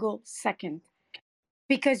single second.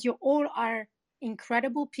 Because you all are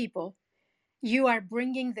incredible people. You are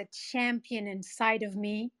bringing the champion inside of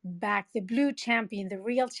me back, the blue champion, the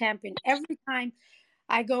real champion. Every time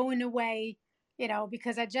I go in a way,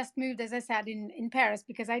 because I just moved, as I said, in Paris,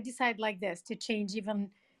 because I decide like this to change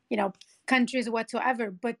even, countries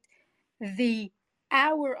whatsoever. But the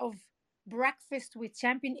hour of breakfast with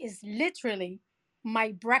champion is literally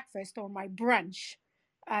my breakfast or my brunch,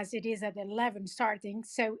 as it is at 11 starting.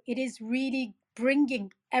 So it is really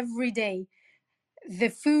bringing every day the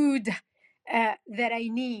food that I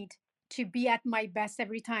need to be at my best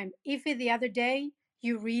every time. If the other day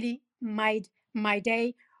you really made my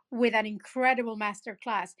day with an incredible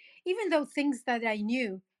masterclass, even though things that I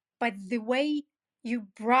knew, but the way you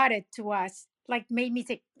brought it to us, like made me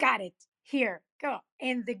say, got it, here, go.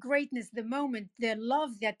 And the greatness, the moment, the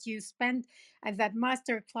love that you spent at that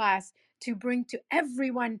masterclass to bring to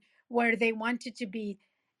everyone where they wanted to be,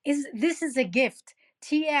 this is a gift.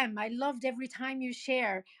 TM, I loved every time you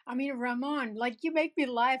share. I mean, Ramon, like you make me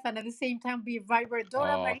laugh and at the same time be vibrant.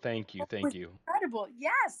 Dora Oh, Maria thank you, was thank you. incredible.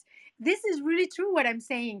 Yes, this is really true what I'm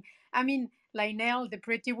saying. I mean, Lionel, the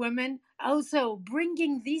pretty woman, also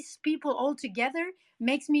bringing these people all together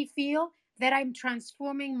makes me feel that I'm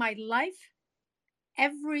transforming my life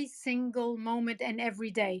every single moment and every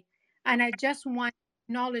day. And I just want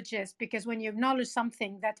to acknowledge this, because when you acknowledge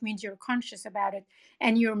something, that means you're conscious about it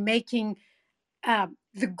and you're making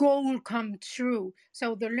the goal come true.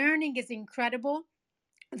 So the learning is incredible.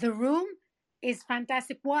 The room is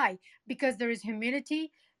fantastic. Why? Because there is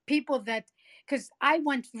humility. People that, because I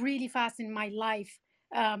went really fast in my life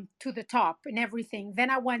to the top and everything. Then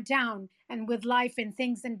I went down and with life and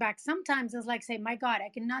things and back. Sometimes it's like, say, my God, I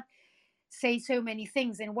cannot say so many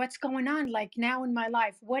things. And what's going on like now in my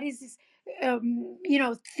life? What is this?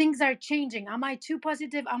 Things are changing. Am I too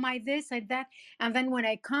positive? Am I this and that? And then when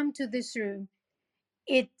I come to this room,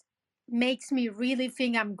 it makes me really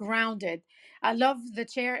think I'm grounded. I love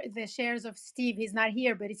the shares of Steve. He's not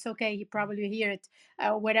here, but it's okay. He probably hear it,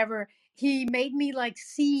 whatever. He made me like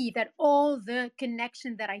see that all the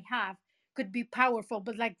connection that I have, could be powerful,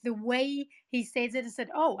 but like the way he says it, I said,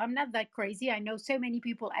 oh, I'm not that crazy. I know so many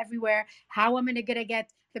people everywhere. How am I gonna get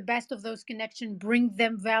the best of those connections, bring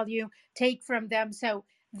them value, take from them? So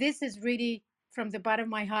this is really from the bottom of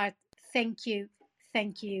my heart. Thank you,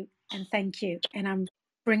 thank you, and thank you. And I'm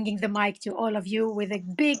bringing the mic to all of you with a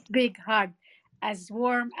big, big hug, as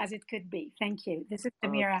warm as it could be. Thank you. This is Oh,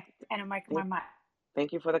 Samira, and I'm my thank, mic.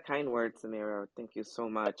 thank you for the kind words, Samira. Thank you so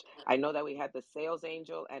much. I know that we had the sales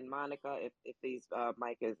angel and Monica. If these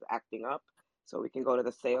mic is acting up, so we can go to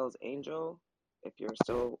the sales angel if you're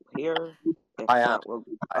still here. If I am. not, we'll.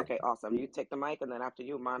 Okay, awesome. You take the mic, and then after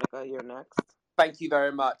you, Monica, you're next. Thank you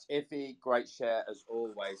very much, Iffy. Great share as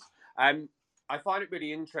always. I find it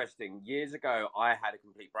really interesting. Years ago, I had a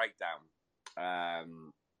complete breakdown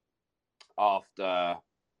after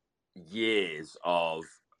years of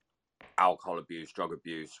alcohol abuse, drug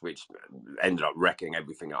abuse, which ended up wrecking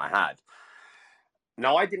everything I had.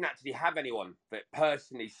 Now, I didn't actually have anyone that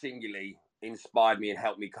personally, singularly inspired me and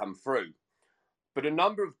helped me come through. But a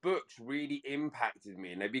number of books really impacted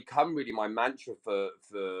me, and they become really my mantra for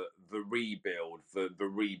the rebuild, for the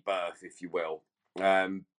rebirth, if you will.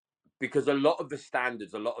 Because a lot of the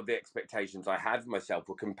standards, a lot of the expectations I had for myself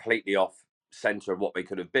were completely off center of what they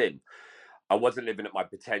could have been. I wasn't living at my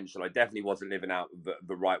potential. I definitely wasn't living out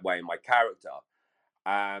the right way in my character.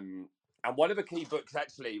 And one of the key books,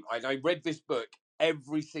 actually, I read this book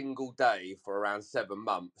every single day for around 7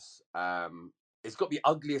 months. It's got the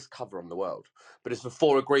ugliest cover in the world, but it's the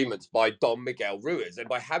Four Agreements by Don Miguel Ruiz. And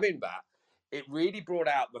by having that, it really brought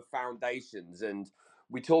out the foundations. And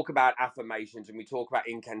we talk about affirmations and we talk about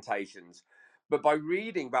incantations. But by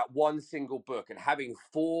reading that one single book and having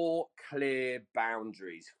 4 clear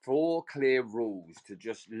boundaries, 4 clear rules to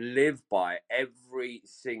just live by every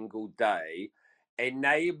single day,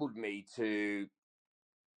 enabled me to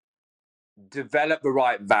develop the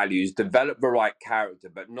right values, develop the right character,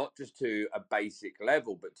 but not just to a basic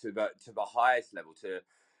level, but to the highest level,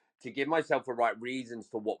 to give myself the right reasons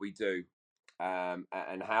for what we do,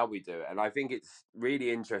 and how we do it. And I think it's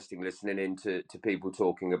really interesting listening into people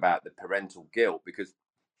talking about the parental guilt, because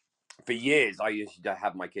for years I used to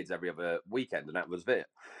have my kids every other weekend, and that was it.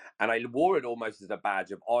 And I wore it almost as a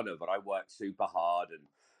badge of honor, but I worked super hard and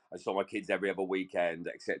I saw my kids every other weekend,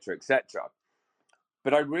 etc., etc.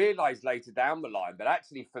 But I realized later down the line that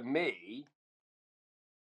actually for me,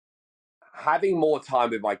 having more time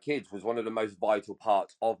with my kids was one of the most vital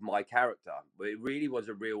parts of my character. It really was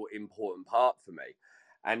a real important part for me.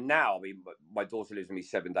 And now, I mean, my daughter lives with me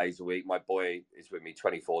 7 days a week. My boy is with me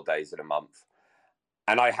 24 days in a month.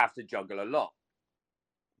 And I have to juggle a lot.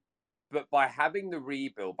 But by having the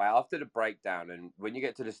rebuild, by after the breakdown, and when you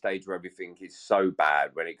get to the stage where everything is so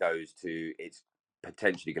bad, when it goes to it's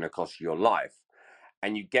potentially going to cost you your life,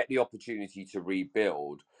 and you get the opportunity to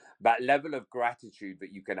rebuild, that level of gratitude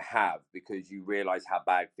that you can have because you realize how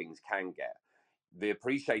bad things can get, the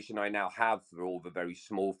appreciation I now have for all the very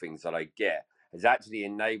small things that I get has actually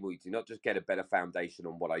enabled me to not just get a better foundation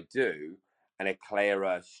on what I do and a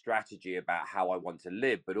clearer strategy about how I want to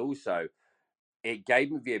live, but also it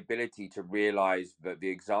gave me the ability to realize that the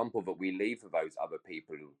example that we leave for those other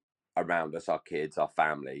people around us, our kids, our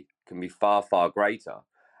family, can be far, far greater.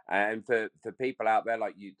 And for people out there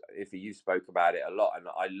like you, if you spoke about it a lot, and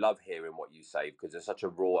I love hearing what you say because there's such a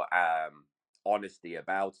raw honesty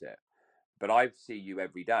about it. But I see you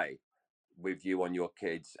every day with you on your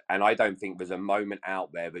kids, and I don't think there's a moment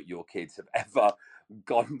out there that your kids have ever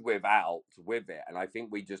gone without with it. And I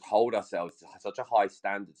think we just hold ourselves to such a high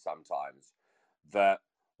standard sometimes that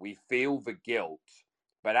we feel the guilt,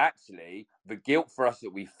 but actually the guilt for us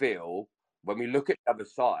that we feel, when we look at the other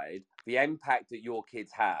side, the impact that your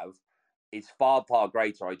kids have is far, far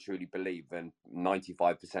greater, I truly believe, than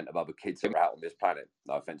 95% of other kids that are out on this planet.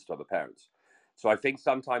 No offense to other parents. So I think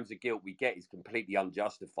sometimes the guilt we get is completely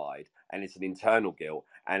unjustified, and it's an internal guilt.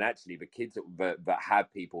 And actually the kids that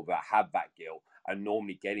have people that have that guilt are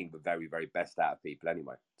normally getting the very, very best out of people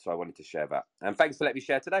anyway. So I wanted to share that. And thanks for letting me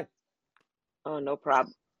share today. Oh, no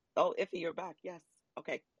problem. Oh, Iffy, you're back. Yes.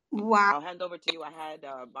 Okay. Wow. I'll hand over to you. I had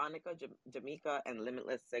Monica, Jamaica, and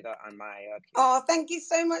Limitless Siga on my queue. Oh, thank you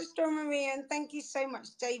so much, Dawn Marie, and thank you so much,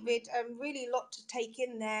 David. Really a lot to take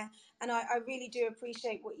in there, and I really do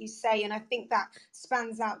appreciate what you say, and I think that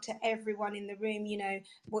spans out to everyone in the room. You know,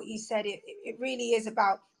 what you said, it really is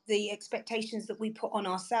about the expectations that we put on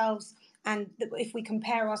ourselves, and if we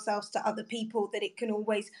compare ourselves to other people, that it can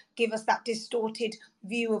always give us that distorted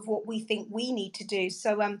view of what we think we need to do.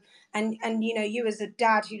 So, and you know, you as a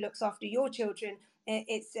dad who looks after your children,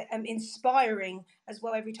 it's inspiring as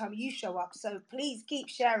well every time you show up. So please keep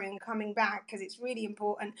sharing and coming back, because it's really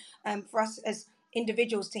important for us as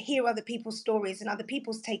individuals to hear other people's stories and other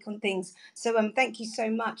people's take on things. So thank you so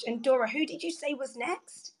much. And Dora, who did you say was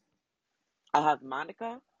next? I have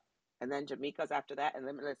Monica, and then Jamaica's after that, and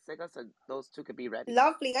Limitless Sigga, so those two could be ready.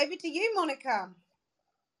 Lovely. Over to you, Monica.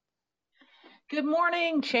 Good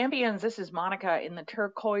morning, champions. This is Monica in the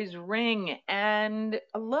turquoise ring, and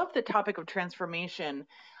I love the topic of transformation.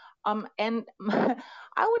 And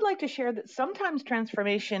I would like to share that sometimes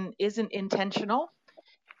transformation isn't intentional,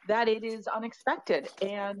 that it is unexpected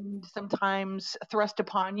and sometimes thrust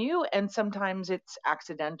upon you, and sometimes it's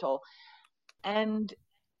accidental. And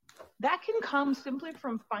that can come simply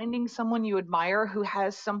from finding someone you admire who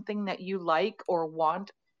has something that you like or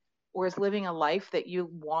want, or is living a life that you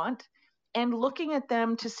want, and looking at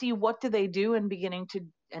them to see what do they do and beginning to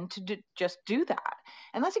just do that.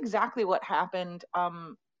 And that's exactly what happened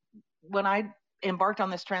when I embarked on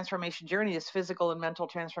this transformation journey, this physical and mental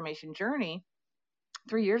transformation journey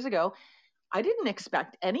 3 years ago. I didn't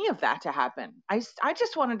expect any of that to happen. I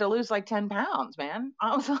just wanted to lose like 10 pounds, man.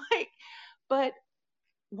 I was like, but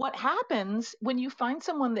what happens when you find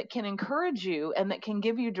someone that can encourage you and that can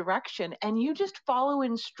give you direction and you just follow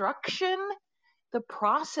instruction, the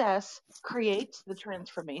process creates the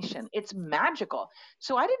transformation. It's magical.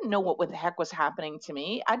 So I didn't know what the heck was happening to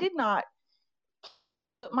me. I did not.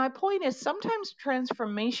 My point is sometimes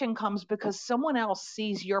transformation comes because someone else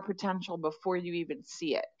sees your potential before you even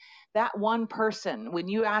see it. That one person, when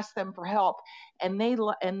you ask them for help and they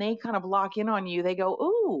kind of lock in on you, they go,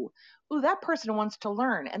 ooh, that person wants to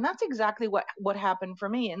learn. And that's exactly what happened for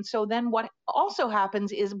me. And so then what also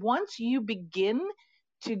happens is once you begin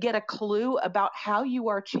to get a clue about how you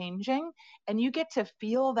are changing and you get to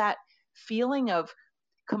feel that feeling of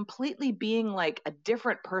completely being like a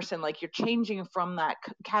different person, like you're changing from that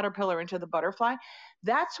caterpillar into the butterfly,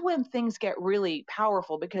 that's when things get really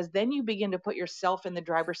powerful, because then you begin to put yourself in the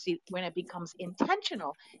driver's seat when it becomes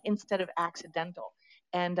intentional instead of accidental.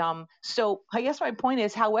 And so I guess my point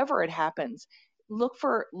is, however it happens, look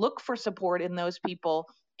for support in those people,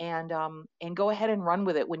 and go ahead and run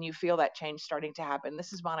with it when you feel that change starting to happen.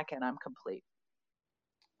 This is Monica, and I'm complete.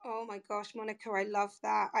 Oh my gosh, Monica, I love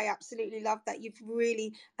that. I absolutely love that. You've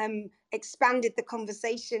really expanded the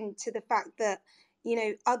conversation to the fact that, you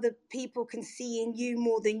know, other people can see in you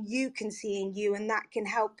more than you can see in you, and that can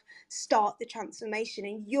help start the transformation.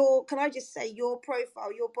 And can I just say, your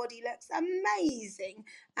profile, your body looks amazing,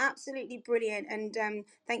 absolutely brilliant. And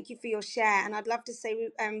thank you for your share. And I'd love to say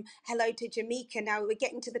hello to Jamaica. Now we're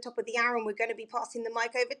getting to the top of the hour and we're going to be passing the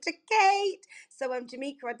mic over to Kate. So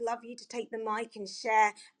Jamaica, I'd love you to take the mic and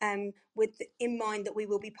share with in mind that we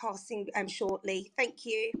will be passing shortly. Thank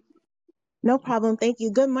you. No problem. Thank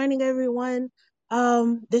you. Good morning, everyone.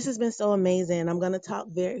 This has been so amazing. I'm going to talk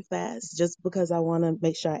very fast just because I want to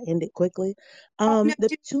make sure I end it quickly.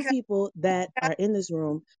 The two people that are in this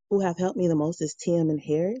room who have helped me the most is Tim and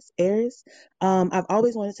Harris. I've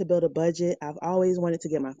always wanted to build a budget. I've always wanted to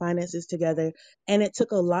get my finances together. And it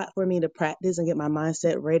took a lot for me to practice and get my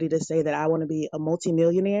mindset ready to say that I want to be a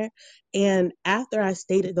multimillionaire. And after I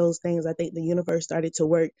stated those things, I think the universe started to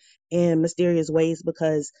work in mysterious ways,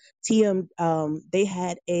 because TM, they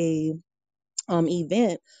had a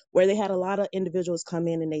event where they had a lot of individuals come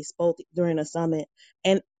in and they spoke during a summit,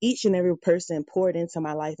 and each and every person poured into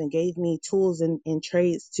my life and gave me tools and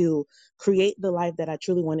trades to create the life that I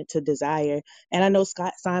truly wanted to desire. And I know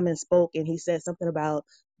Scott Simon spoke and he said something about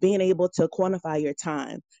being able to quantify your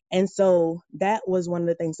time. And so that was one of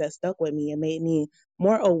the things that stuck with me and made me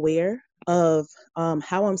more aware of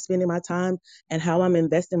how I'm spending my time and how I'm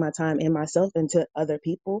investing my time in myself and to other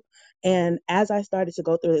people. And as I started to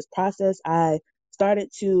go through this process, I started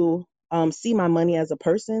to see my money as a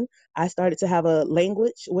person. I started to have a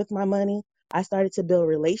language with my money. I started to build a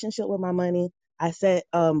relationship with my money. I set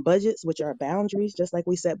budgets, which are boundaries, just like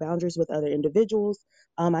we set boundaries with other individuals.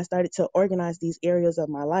 I started to organize these areas of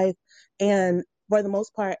my life. And for the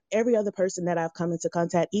most part, every other person that I've come into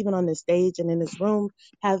contact, even on this stage and in this room,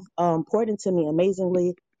 have poured into me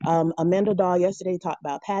amazingly. Amanda Dahl yesterday talked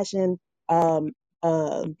about passion. The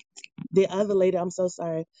other lady, I'm so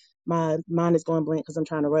sorry, my mind is going blank because I'm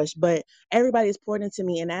trying to rush, but everybody's poured into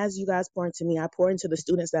me. And as you guys pour into me, I pour into the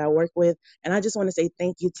students that I work with. And I just want to say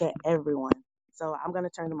thank you to everyone. So I'm going to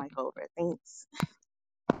turn the mic over. Thanks.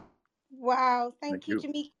 Wow. Thank you,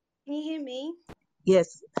 Jamaica. Can you hear me?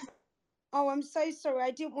 Yes. Oh, I'm so sorry.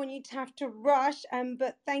 I didn't want you to have to rush,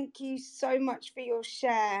 but thank you so much for your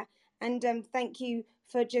share. And thank you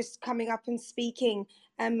for just coming up and speaking.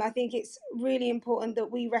 I think it's really important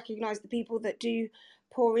that we recognize the people that do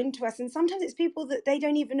pour into us. And sometimes it's people that they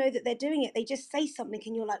don't even know that they're doing it. They just say something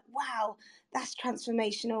and you're like, wow, that's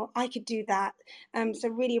transformational. I could do that. So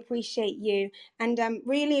really appreciate you, and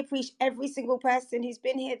really appreciate every single person who's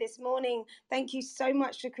been here this morning. Thank you so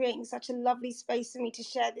much for creating such a lovely space for me to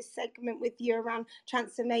share this segment with you around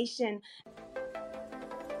transformation.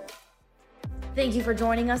 Thank you for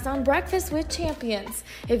joining us on Breakfast with Champions.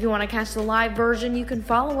 If you want to catch the live version, you can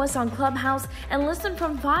follow us on Clubhouse and listen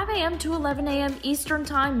from 5 a.m. to 11 a.m. Eastern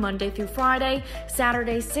Time, Monday through Friday,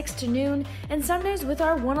 Saturdays 6 to noon, and Sundays with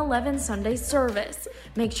our 111 Sunday service.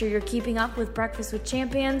 Make sure you're keeping up with Breakfast with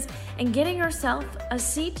Champions and getting yourself a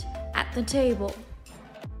seat at the table.